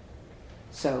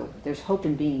 So there's hope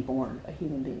in being born, a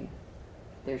human being.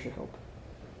 There's your hope.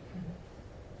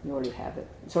 You already have it.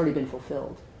 It's already been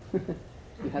fulfilled.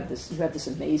 You have this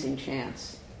amazing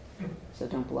chance. So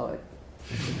don't blow it.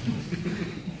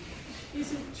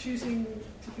 Isn't choosing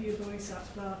to be a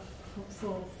bodhisattva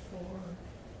helpful for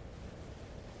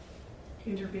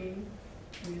interbeing?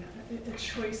 A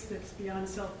choice that's beyond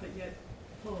self, but yet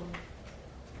full.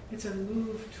 It's a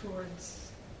move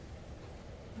towards.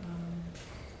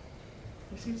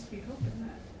 There seems to be hope in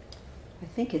that. I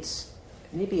think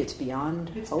maybe it's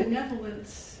beyond it's hope.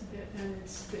 Benevolence, and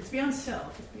it's beyond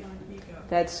self. It's beyond ego.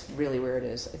 That's really where it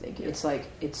is. I think it's like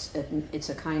it's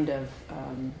a kind of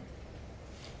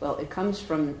it comes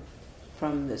from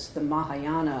the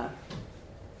Mahayana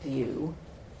view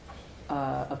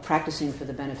of practicing for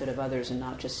the benefit of others and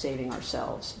not just saving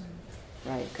ourselves,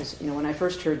 right? Because when I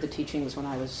first heard the teachings when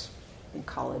I was in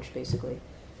college, basically,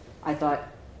 I thought,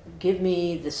 give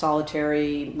me the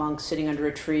solitary monk sitting under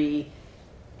a tree.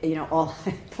 I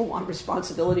don't want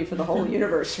responsibility for the whole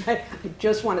universe, right? I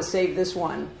just want to save this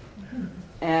one.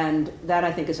 And that,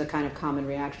 I think, is a kind of common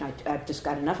reaction. I've just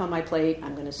got enough on my plate.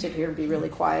 I'm going to sit here and be really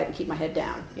quiet and keep my head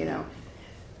down,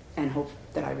 and hope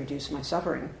that I reduce my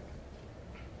suffering.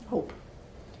 Hope.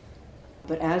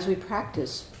 But as we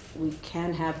practice, we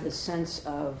can have this sense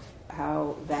of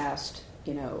how vast,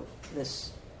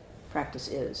 this practice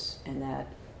is, and that,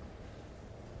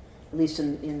 at least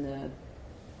in the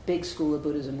big school of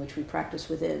Buddhism, which we practice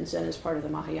within, Zen is part of the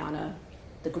Mahayana,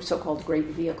 the so-called great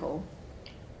vehicle,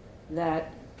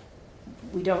 that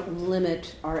we don't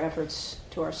limit our efforts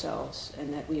to ourselves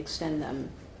and that we extend them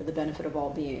for the benefit of all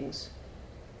beings.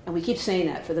 And we keep saying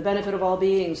that, for the benefit of all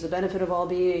beings, the benefit of all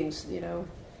beings,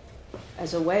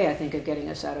 as a way, I think, of getting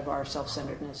us out of our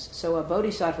self-centeredness. So a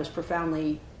bodhisattva is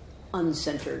profoundly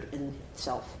uncentered in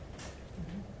self.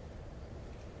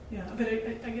 Yeah, but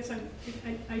I guess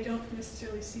I don't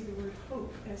necessarily see the word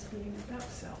hope as being about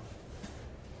self.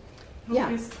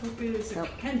 Hope is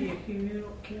can be a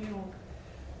communal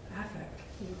affect.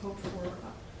 You hope for.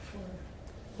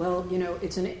 Well,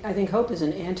 I think hope is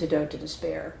an antidote to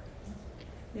despair,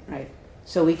 right?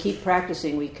 So we keep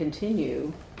practicing, we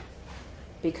continue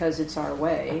because it's our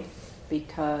way,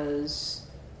 because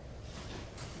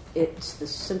it's the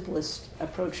simplest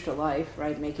approach to life,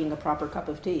 right? Making a proper cup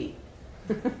of tea,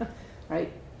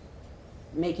 right?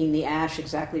 Making the ash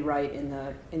exactly right in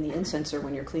the incenser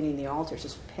when you're cleaning the altars,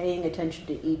 just paying attention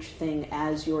to each thing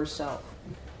as yourself.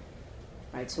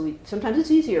 Right, so sometimes it's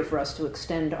easier for us to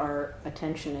extend our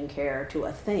attention and care to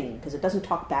a thing because it doesn't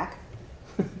talk back,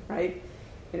 right?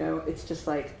 It's just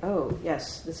like, oh,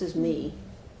 yes, this is me.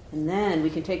 And then we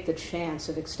can take the chance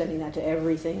of extending that to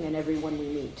everything and everyone we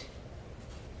meet.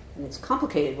 And it's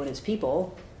complicated when it's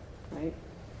people, right?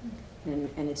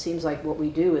 And it seems like what we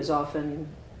do is often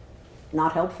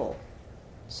not helpful.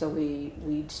 So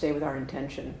we stay with our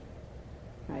intention,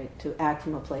 right? To act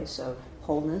from a place of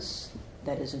wholeness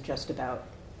that isn't just about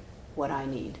what I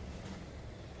need.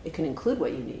 It can include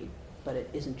what you need, but it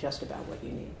isn't just about what you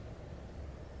need.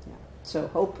 Yeah. So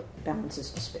hope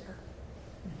balances despair,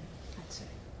 I'd say.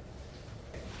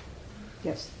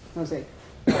 Yes, Jose.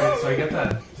 All right, so I get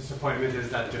that disappointment is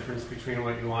that difference between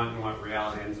what you want and what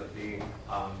reality ends up being.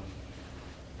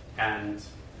 And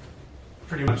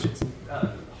pretty much it's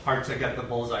hard to get the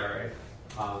bullseye right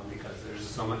because there's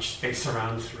so much space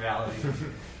around reality.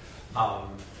 But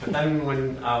then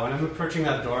when I'm approaching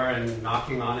that door and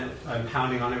knocking on it, I'm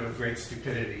pounding on it with great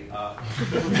stupidity.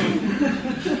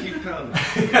 Keep pounding.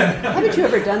 Haven't you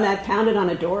ever done that? Pounded on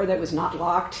a door that was not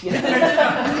locked? Yeah.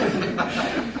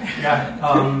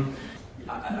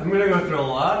 I'm going to go through a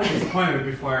lot of disappointment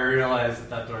before I realize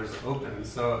that door is open.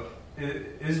 So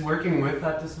it is working with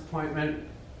that disappointment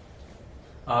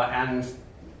and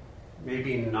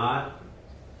maybe not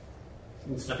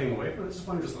stepping away from the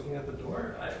disappointment, just looking at the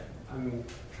door. I'm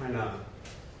trying to,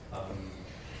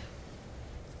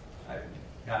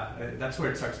 that's where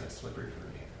it starts to get slippery for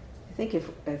me.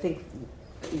 I think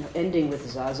ending with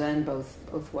zazen, both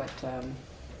what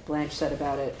Blanche said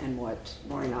about it and what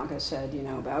Morinaga said,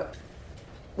 about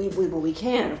we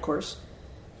can, of course,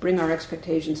 bring our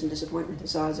expectations and disappointment to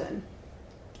zazen.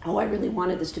 Oh, I really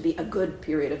wanted this to be a good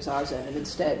period of zazen, and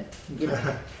instead,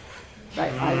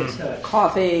 right, I was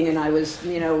coughing and I was,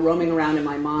 roaming around in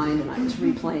my mind and I was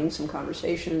replaying some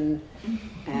conversation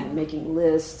and making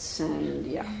lists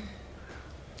and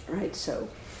right. So,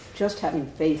 just having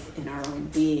faith in our own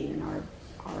being and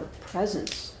our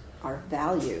presence, our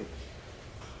value,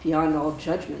 beyond all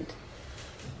judgment,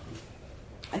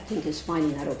 I think is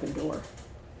finding that open door,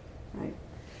 right?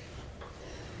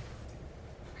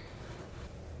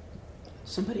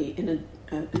 Somebody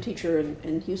a teacher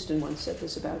in Houston once said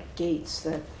this about gates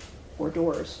or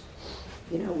doors.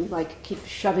 We keep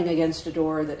shoving against a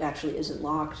door that actually isn't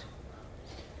locked,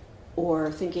 or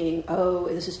thinking, oh,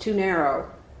 this is too narrow,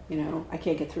 I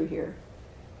can't get through here.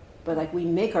 But we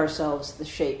make ourselves the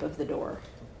shape of the door,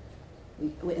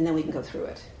 and then we can go through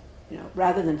it.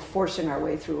 Rather than forcing our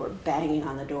way through or banging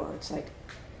on the door, it's like,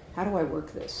 how do I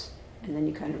work this? And then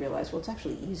you kind of realize, well, it's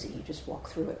actually easy. You just walk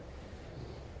through it.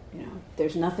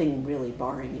 There's nothing really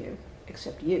barring you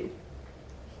except you.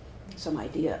 Some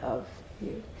idea of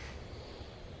you.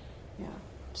 Yeah.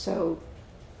 So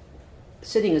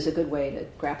sitting is a good way to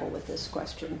grapple with this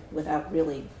question without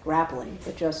really grappling,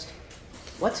 but just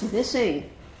what's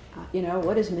missing?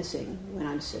 What is missing when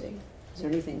I'm sitting? Is there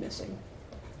anything missing?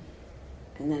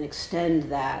 And then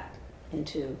extend that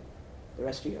into the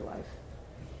rest of your life.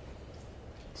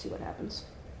 See what happens.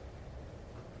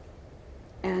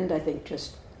 And I think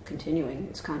just continuing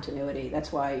its continuity.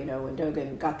 That's why, when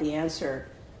Dogen got the answer,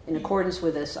 in accordance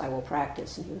with this, I will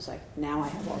practice. And he was like, now I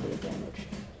have all the advantage.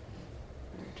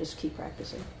 Just keep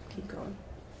practicing. Keep going.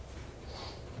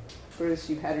 Bruce,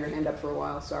 you've had your hand up for a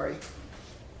while. Sorry.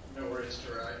 No worries,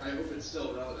 Choro. I hope it's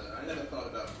still relevant. I never thought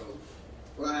about hope.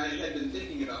 Well, I had been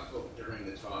thinking about hope during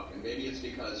the talk, and maybe it's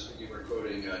because you were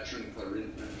quoting Trungpa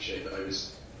Rinpoche, but I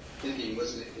was thinking,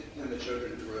 wasn't it him, the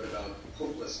children who wrote about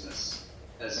hopelessness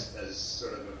as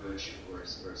sort of a virtue or a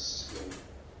skill?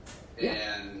 Yeah.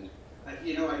 And, I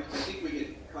think we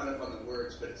get caught up on the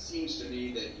words, but it seems to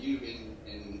me that you,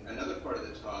 in another part of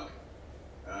the talk,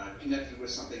 connected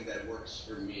with something that works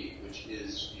for me, which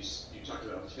is, you talked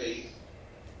about faith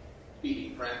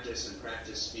feeding practice and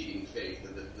practice feeding faith,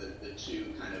 the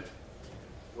two kind of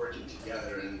working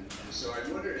together. And so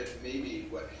I wondered if maybe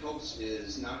what helps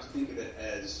is not to think of it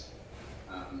as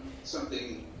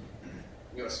something,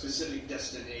 a specific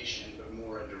destination, but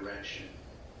more a direction.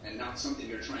 And not something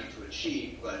you're trying to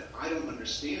achieve, but I don't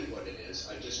understand what it is.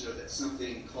 I just know that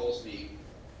something calls me,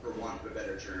 for want of a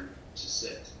better term, to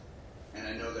sit. And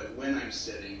I know that when I'm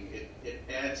sitting, it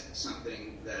adds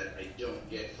something that I don't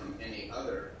get from any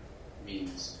other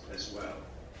means as well.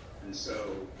 And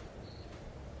so,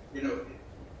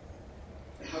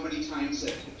 how many times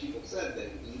have people said that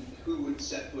who would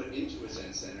set foot into a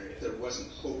Zen center if there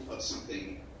wasn't hope of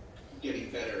something getting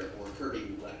better or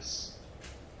hurting less?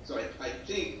 So I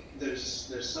think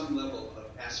there's some level of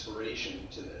aspiration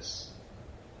to this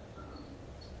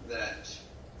that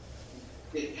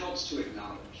it helps to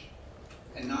acknowledge,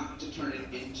 and not to turn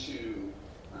it into,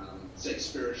 say,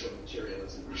 spiritual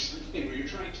materialism or something where you're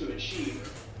trying to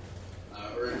achieve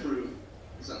or improve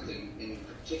something in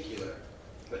particular,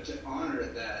 but to honor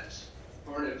that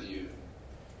part of you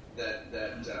that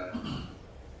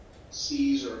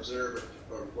sees or observes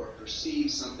or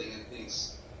perceives something and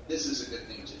thinks, this is a good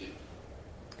thing to do.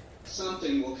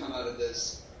 Something will come out of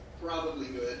this, probably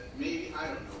good, maybe, I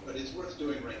don't know, but it's worth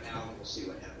doing right now, and we'll see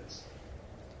what happens.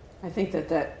 I think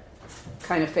that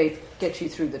kind of faith gets you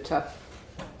through the tough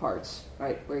parts,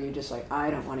 right? Where you're just like, I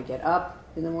don't want to get up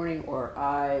in the morning, or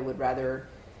I would rather,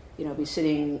 be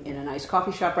sitting in a nice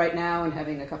coffee shop right now and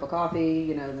having a cup of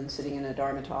coffee, than sitting in a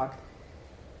Dharma talk.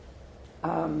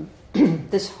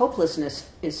 This hopelessness,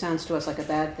 it sounds to us like a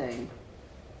bad thing.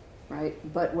 Right?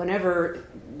 But whenever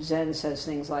Zen says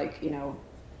things like,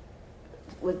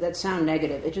 that sound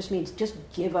negative, it just means just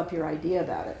give up your idea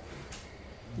about it.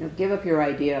 Give up your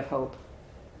idea of hope.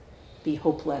 Be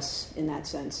hopeless in that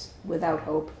sense, without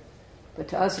hope. But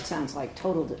to us, it sounds like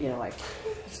total, like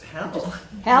it's hell. Just,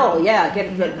 hell, yeah.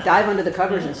 Dive under the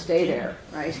covers and stay there,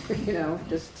 right?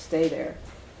 Just stay there.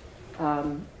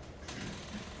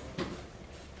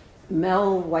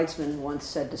 Mel Weitzman once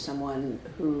said to someone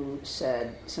who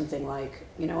said something like,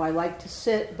 I like to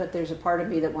sit, but there's a part of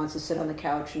me that wants to sit on the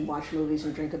couch and watch movies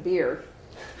and drink a beer.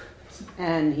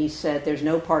 And he said, there's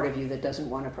no part of you that doesn't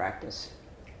want to practice.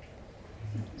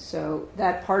 So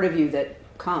that part of you that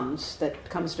comes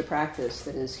to practice,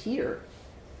 that is here,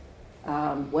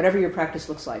 whatever your practice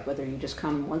looks like, whether you just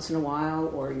come once in a while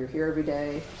or you're here every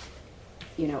day,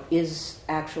 is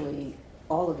actually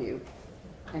all of you.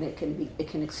 And it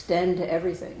can extend to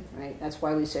everything, right? That's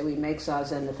why we say we make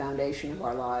Zazen the foundation of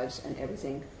our lives, and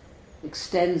everything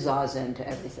extends Zazen to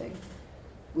everything.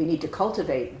 We need to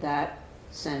cultivate that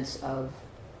sense of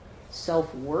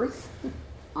self-worth.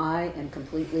 I am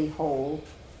completely whole,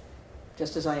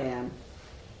 just as I am,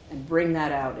 and bring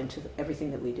that out into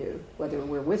everything that we do, whether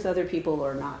we're with other people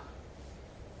or not.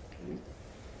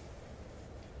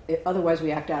 Otherwise,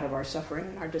 we act out of our suffering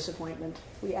and our disappointment.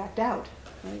 We act out.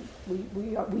 Right?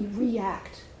 We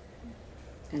react,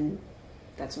 and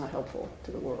that's not helpful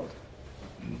to the world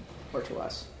or to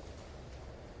us.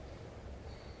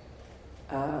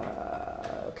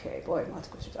 Okay, boy, lots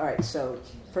of questions. All right, so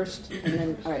first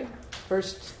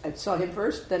I saw him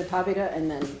first, then Pavita, and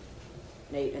then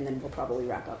Nate, and then we'll probably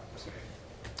wrap up. So,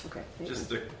 okay.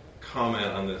 Just a comment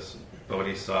on this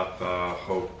bodhisattva,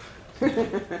 hope,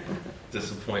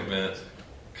 disappointment,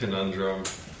 conundrum.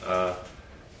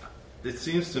 It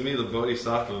seems to me the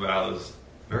bodhisattva vow is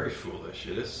very foolish.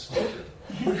 It is stupid.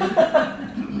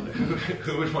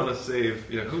 Who would want to save?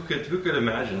 Who could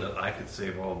imagine that I could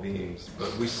save all beings?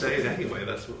 But we say it anyway.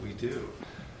 That's what we do.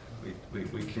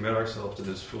 We commit ourselves to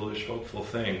this foolish, hopeful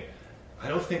thing. I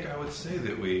don't think I would say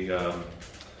that we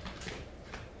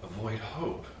avoid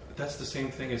hope. But that's the same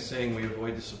thing as saying we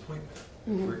avoid disappointment.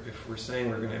 Mm-hmm. If we're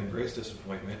saying we're going to embrace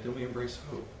disappointment, then we embrace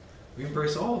hope. We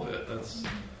embrace all of it. That's.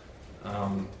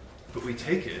 But we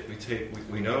take it.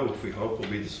 We know if we hope we'll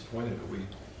be disappointed, but we,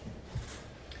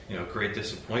 great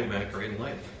disappointment, great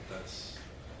enlightenment. That's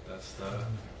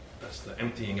the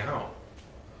emptying out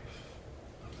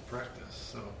of the practice.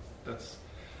 So that's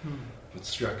what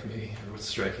struck me, or what's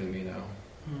striking me now.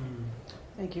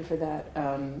 Thank you for that.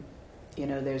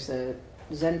 There's a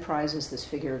Zen prize is this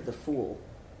figure of the fool.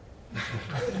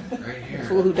 Right here. The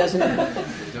fool who doesn't.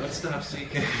 Don't stop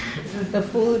seeking. The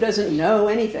fool who doesn't know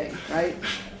anything, right?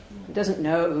 Who doesn't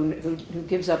know, who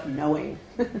gives up knowing.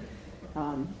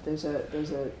 There's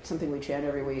something we chant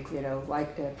every week,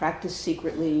 like practice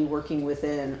secretly, working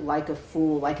within, like a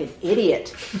fool, like an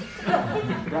idiot,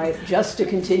 right? Just to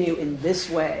continue in this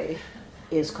way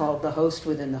is called the host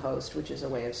within the host, which is a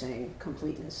way of saying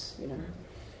completeness,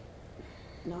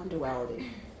 non-duality.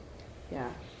 Yeah.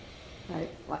 Right?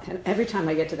 And every time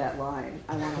I get to that line,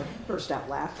 I want to burst out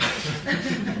laughing.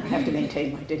 I have to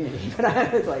maintain my dignity, but I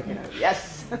was like,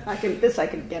 yes, I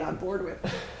can get on board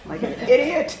with. Like an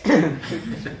idiot.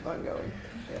 Keep on going.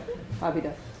 Yeah.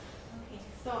 Abida. Okay,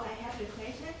 so I have a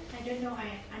question. I don't know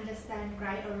I understand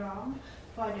right or wrong.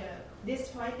 For the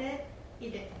disappointed,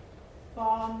 in the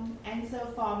answer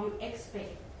form you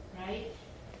expect, right?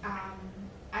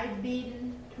 I've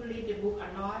been to read the book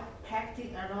a lot,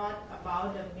 practice a lot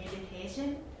about the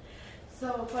meditation.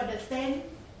 So for the same,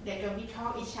 like we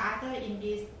talk each other in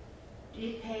this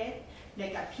place,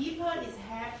 like people is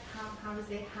have how to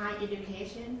say high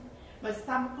education, but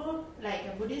some group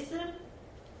like Buddhism,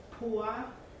 poor,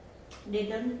 they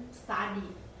don't study,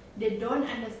 they don't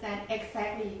understand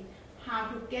exactly how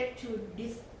to get to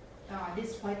this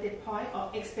point or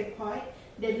expect point.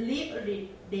 They live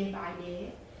it day by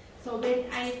day. So when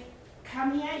I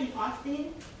come here in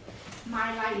Austin,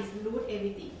 my life is lose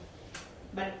everything,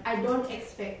 but I don't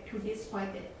expect to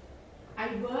disappointed.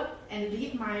 I work and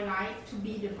live my life to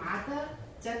be the mother,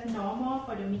 just normal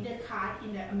for the middle class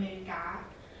in America.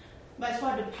 But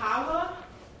for the power,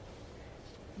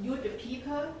 use the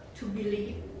people to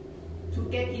believe, to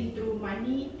get in through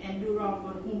money and do wrong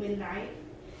for human life.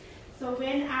 So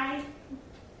when I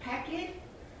practice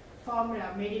from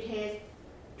the meditate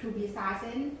to be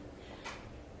silent,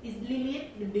 it's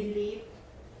limit the belief,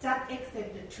 just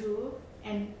accept the truth,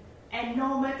 and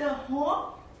no matter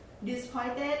hope,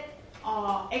 disappointed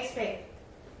or expect,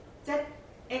 just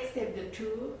accept the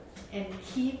truth and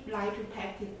keep life to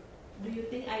practice. Do you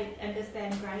think I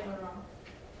understand right or wrong?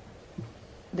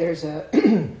 There's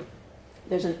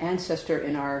an ancestor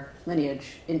in our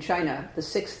lineage in China. The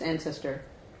 6th ancestor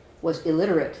was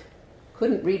illiterate,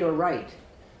 couldn't read or write,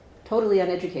 totally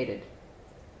uneducated.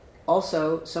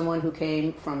 Also, someone who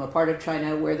came from a part of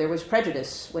China where there was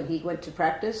prejudice. When he went to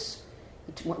practice,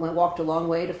 he walked a long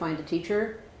way to find a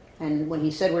teacher, and when he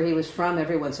said where he was from,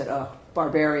 everyone said, "Oh,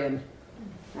 barbarian,"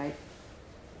 right?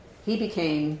 He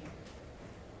became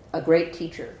a great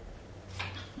teacher.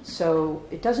 So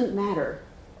it doesn't matter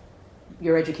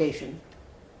your education.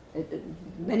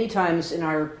 Many times in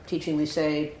our teaching we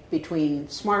say between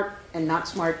smart and not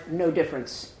smart, no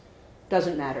difference.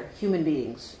 Doesn't matter. Human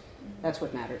beings. That's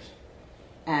what matters.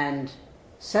 And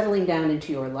settling down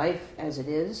into your life as it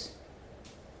is,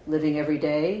 living every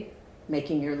day,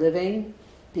 making your living,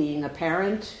 being a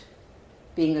parent,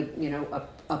 being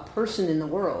a person in the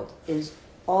world is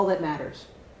all that matters.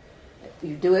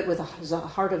 You do it with a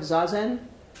heart of zazen,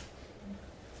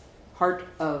 heart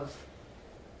of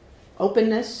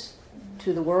openness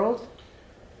to the world.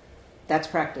 That's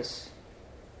practice.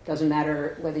 Doesn't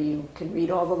matter whether you can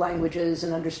read all the languages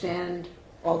and understand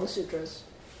all the sutras.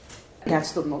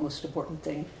 That's the most important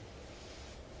thing.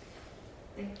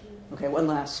 Thank you. Okay, one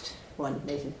last one,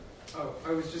 Nathan. Oh,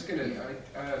 I was just going to,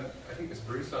 I think it's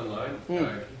Bruce online. He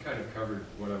kind of covered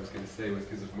what I was going to say was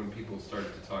because when people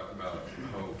started to talk about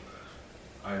hope,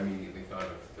 I immediately thought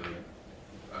of the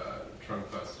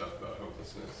Trungpa stuff about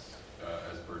hopelessness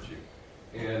as a virtue.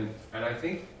 And I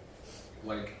think,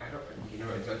 like, I don't,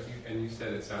 it's like and you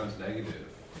said it sounds negative,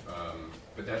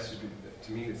 but that's just,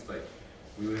 to me, it's like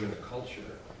we live in a culture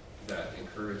that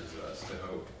encourages us to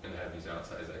hope and have these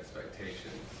outsized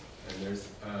expectations. And there's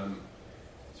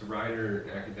a writer, an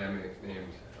academic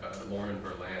named Lauren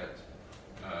Berlant,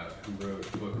 who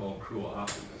wrote a book called Cruel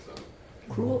Optimism.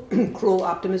 Cruel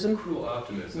optimism? Cruel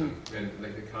optimism. And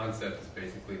like the concept is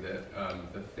basically that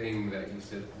the thing that you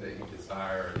said that you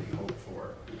desire or you hope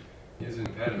for is an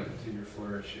impediment to your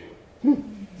flourishing.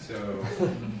 So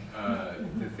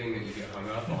the thing that you get hung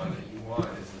up on that you want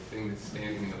is the thing that's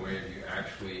standing in the way of you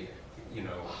actually,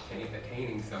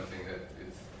 attaining something that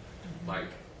is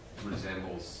like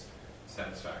resembles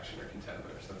satisfaction or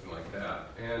contentment or something like that.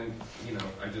 And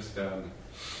I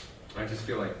just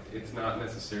feel like it's not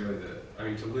necessarily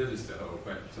to live is to hope.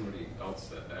 Somebody else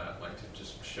said that, like to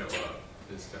just show up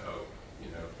is to hope.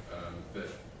 That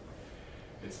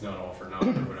it's not all for naught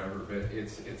or whatever. But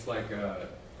it's like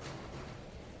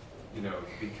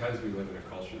because we live in a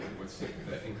culture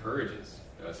that encourages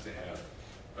us to have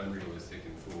unrealistic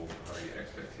and foolhardy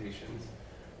expectations.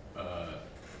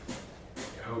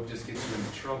 Hope just gets you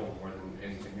into trouble more than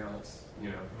anything else.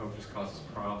 Hope just causes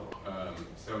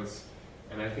problems.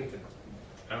 And I think that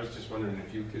I was just wondering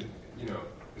if you could,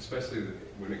 especially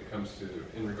when it comes to,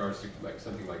 in regards to like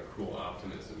something like cruel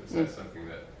optimism, is that something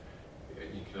that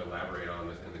you could elaborate on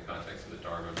in the context of the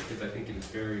Dharma? Because I think it is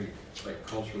very like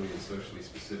culturally and socially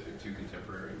specific to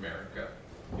contemporary America.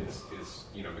 Is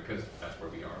because that's where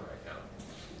we are right now.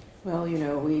 Well,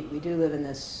 we do live in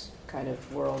this kind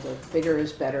of world of bigger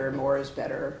is better, more is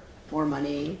better, more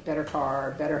money, better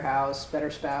car, better house,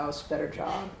 better spouse, better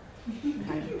job.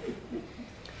 Right?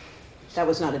 That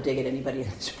was not a dig at anybody in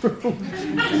this room.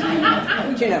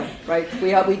 But,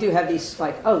 right? We do have these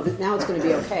now it's going to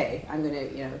be okay. I'm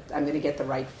going to get the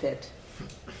right fit,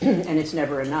 and it's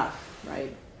never enough,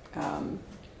 right?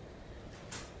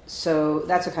 So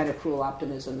that's a kind of cruel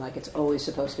optimism. Like it's always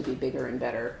supposed to be bigger and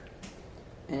better.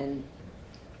 And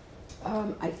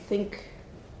I think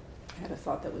I had a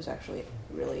thought that was actually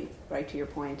really right to your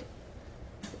point.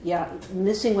 Yeah,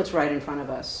 missing what's right in front of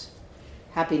us,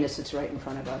 happiness that's right in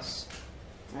front of us,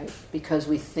 right? Because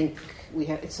we think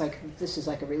it's like this is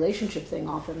like a relationship thing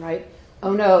often, right?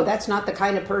 Oh no, that's not the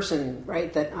kind of person,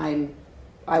 right? That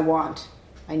I want.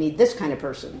 I need this kind of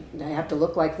person. They have to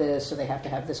look like this, or they have to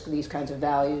have these kinds of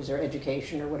values, or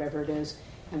education, or whatever it is,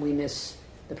 and we miss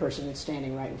the person that's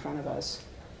standing right in front of us.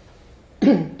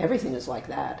 Everything is like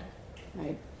that,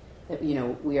 right? That,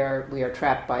 we are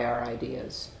trapped by our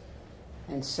ideas.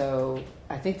 And so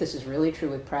I think this is really true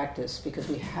with practice because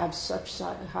we have such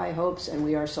high hopes and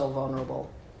we are so vulnerable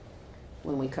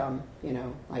when we come,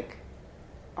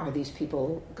 are these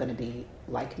people going to be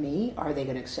like me? Are they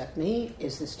going to accept me?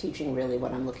 Is this teaching really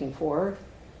what I'm looking for?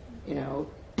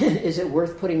 Is it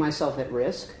worth putting myself at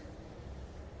risk,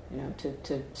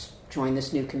 to join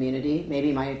this new community?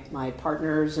 Maybe my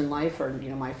partners in life or,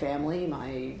 my family,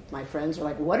 my friends are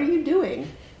like, what are you doing?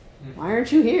 Why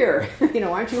aren't you here? Why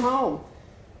aren't you home?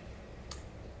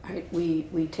 Right?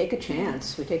 We take a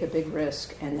chance, we take a big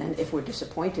risk, and then if we're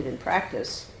disappointed in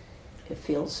practice, it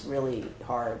feels really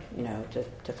hard,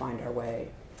 to find our way.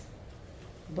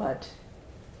 But,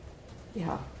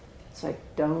 yeah, it's like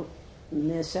don't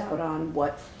miss out on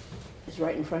what is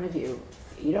right in front of you.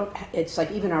 It's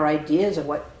like even our ideas of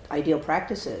what ideal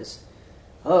practice is.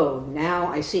 Oh, now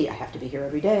I see I have to be here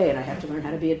every day, and I have to learn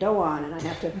how to be a doan, and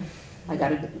I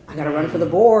gotta run for the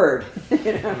board,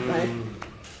 right?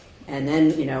 And then,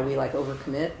 we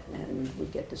overcommit and we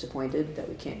get disappointed that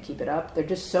we can't keep it up. There are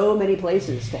just so many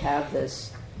places to have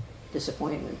this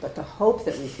disappointment. But the hope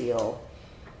that we feel,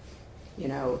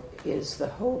 is the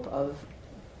hope of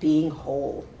being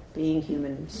whole, being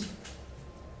humans,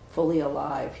 fully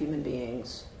alive human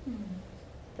beings.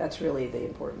 That's really the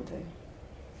important thing.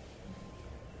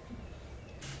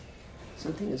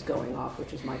 Something is going off,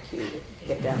 which is my cue to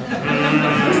get down.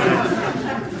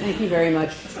 Thank you very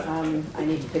much. I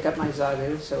need to pick up my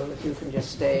zagu, so if you can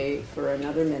just stay for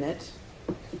another minute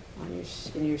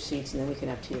in your seats, and then we can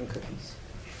have tea and cookies.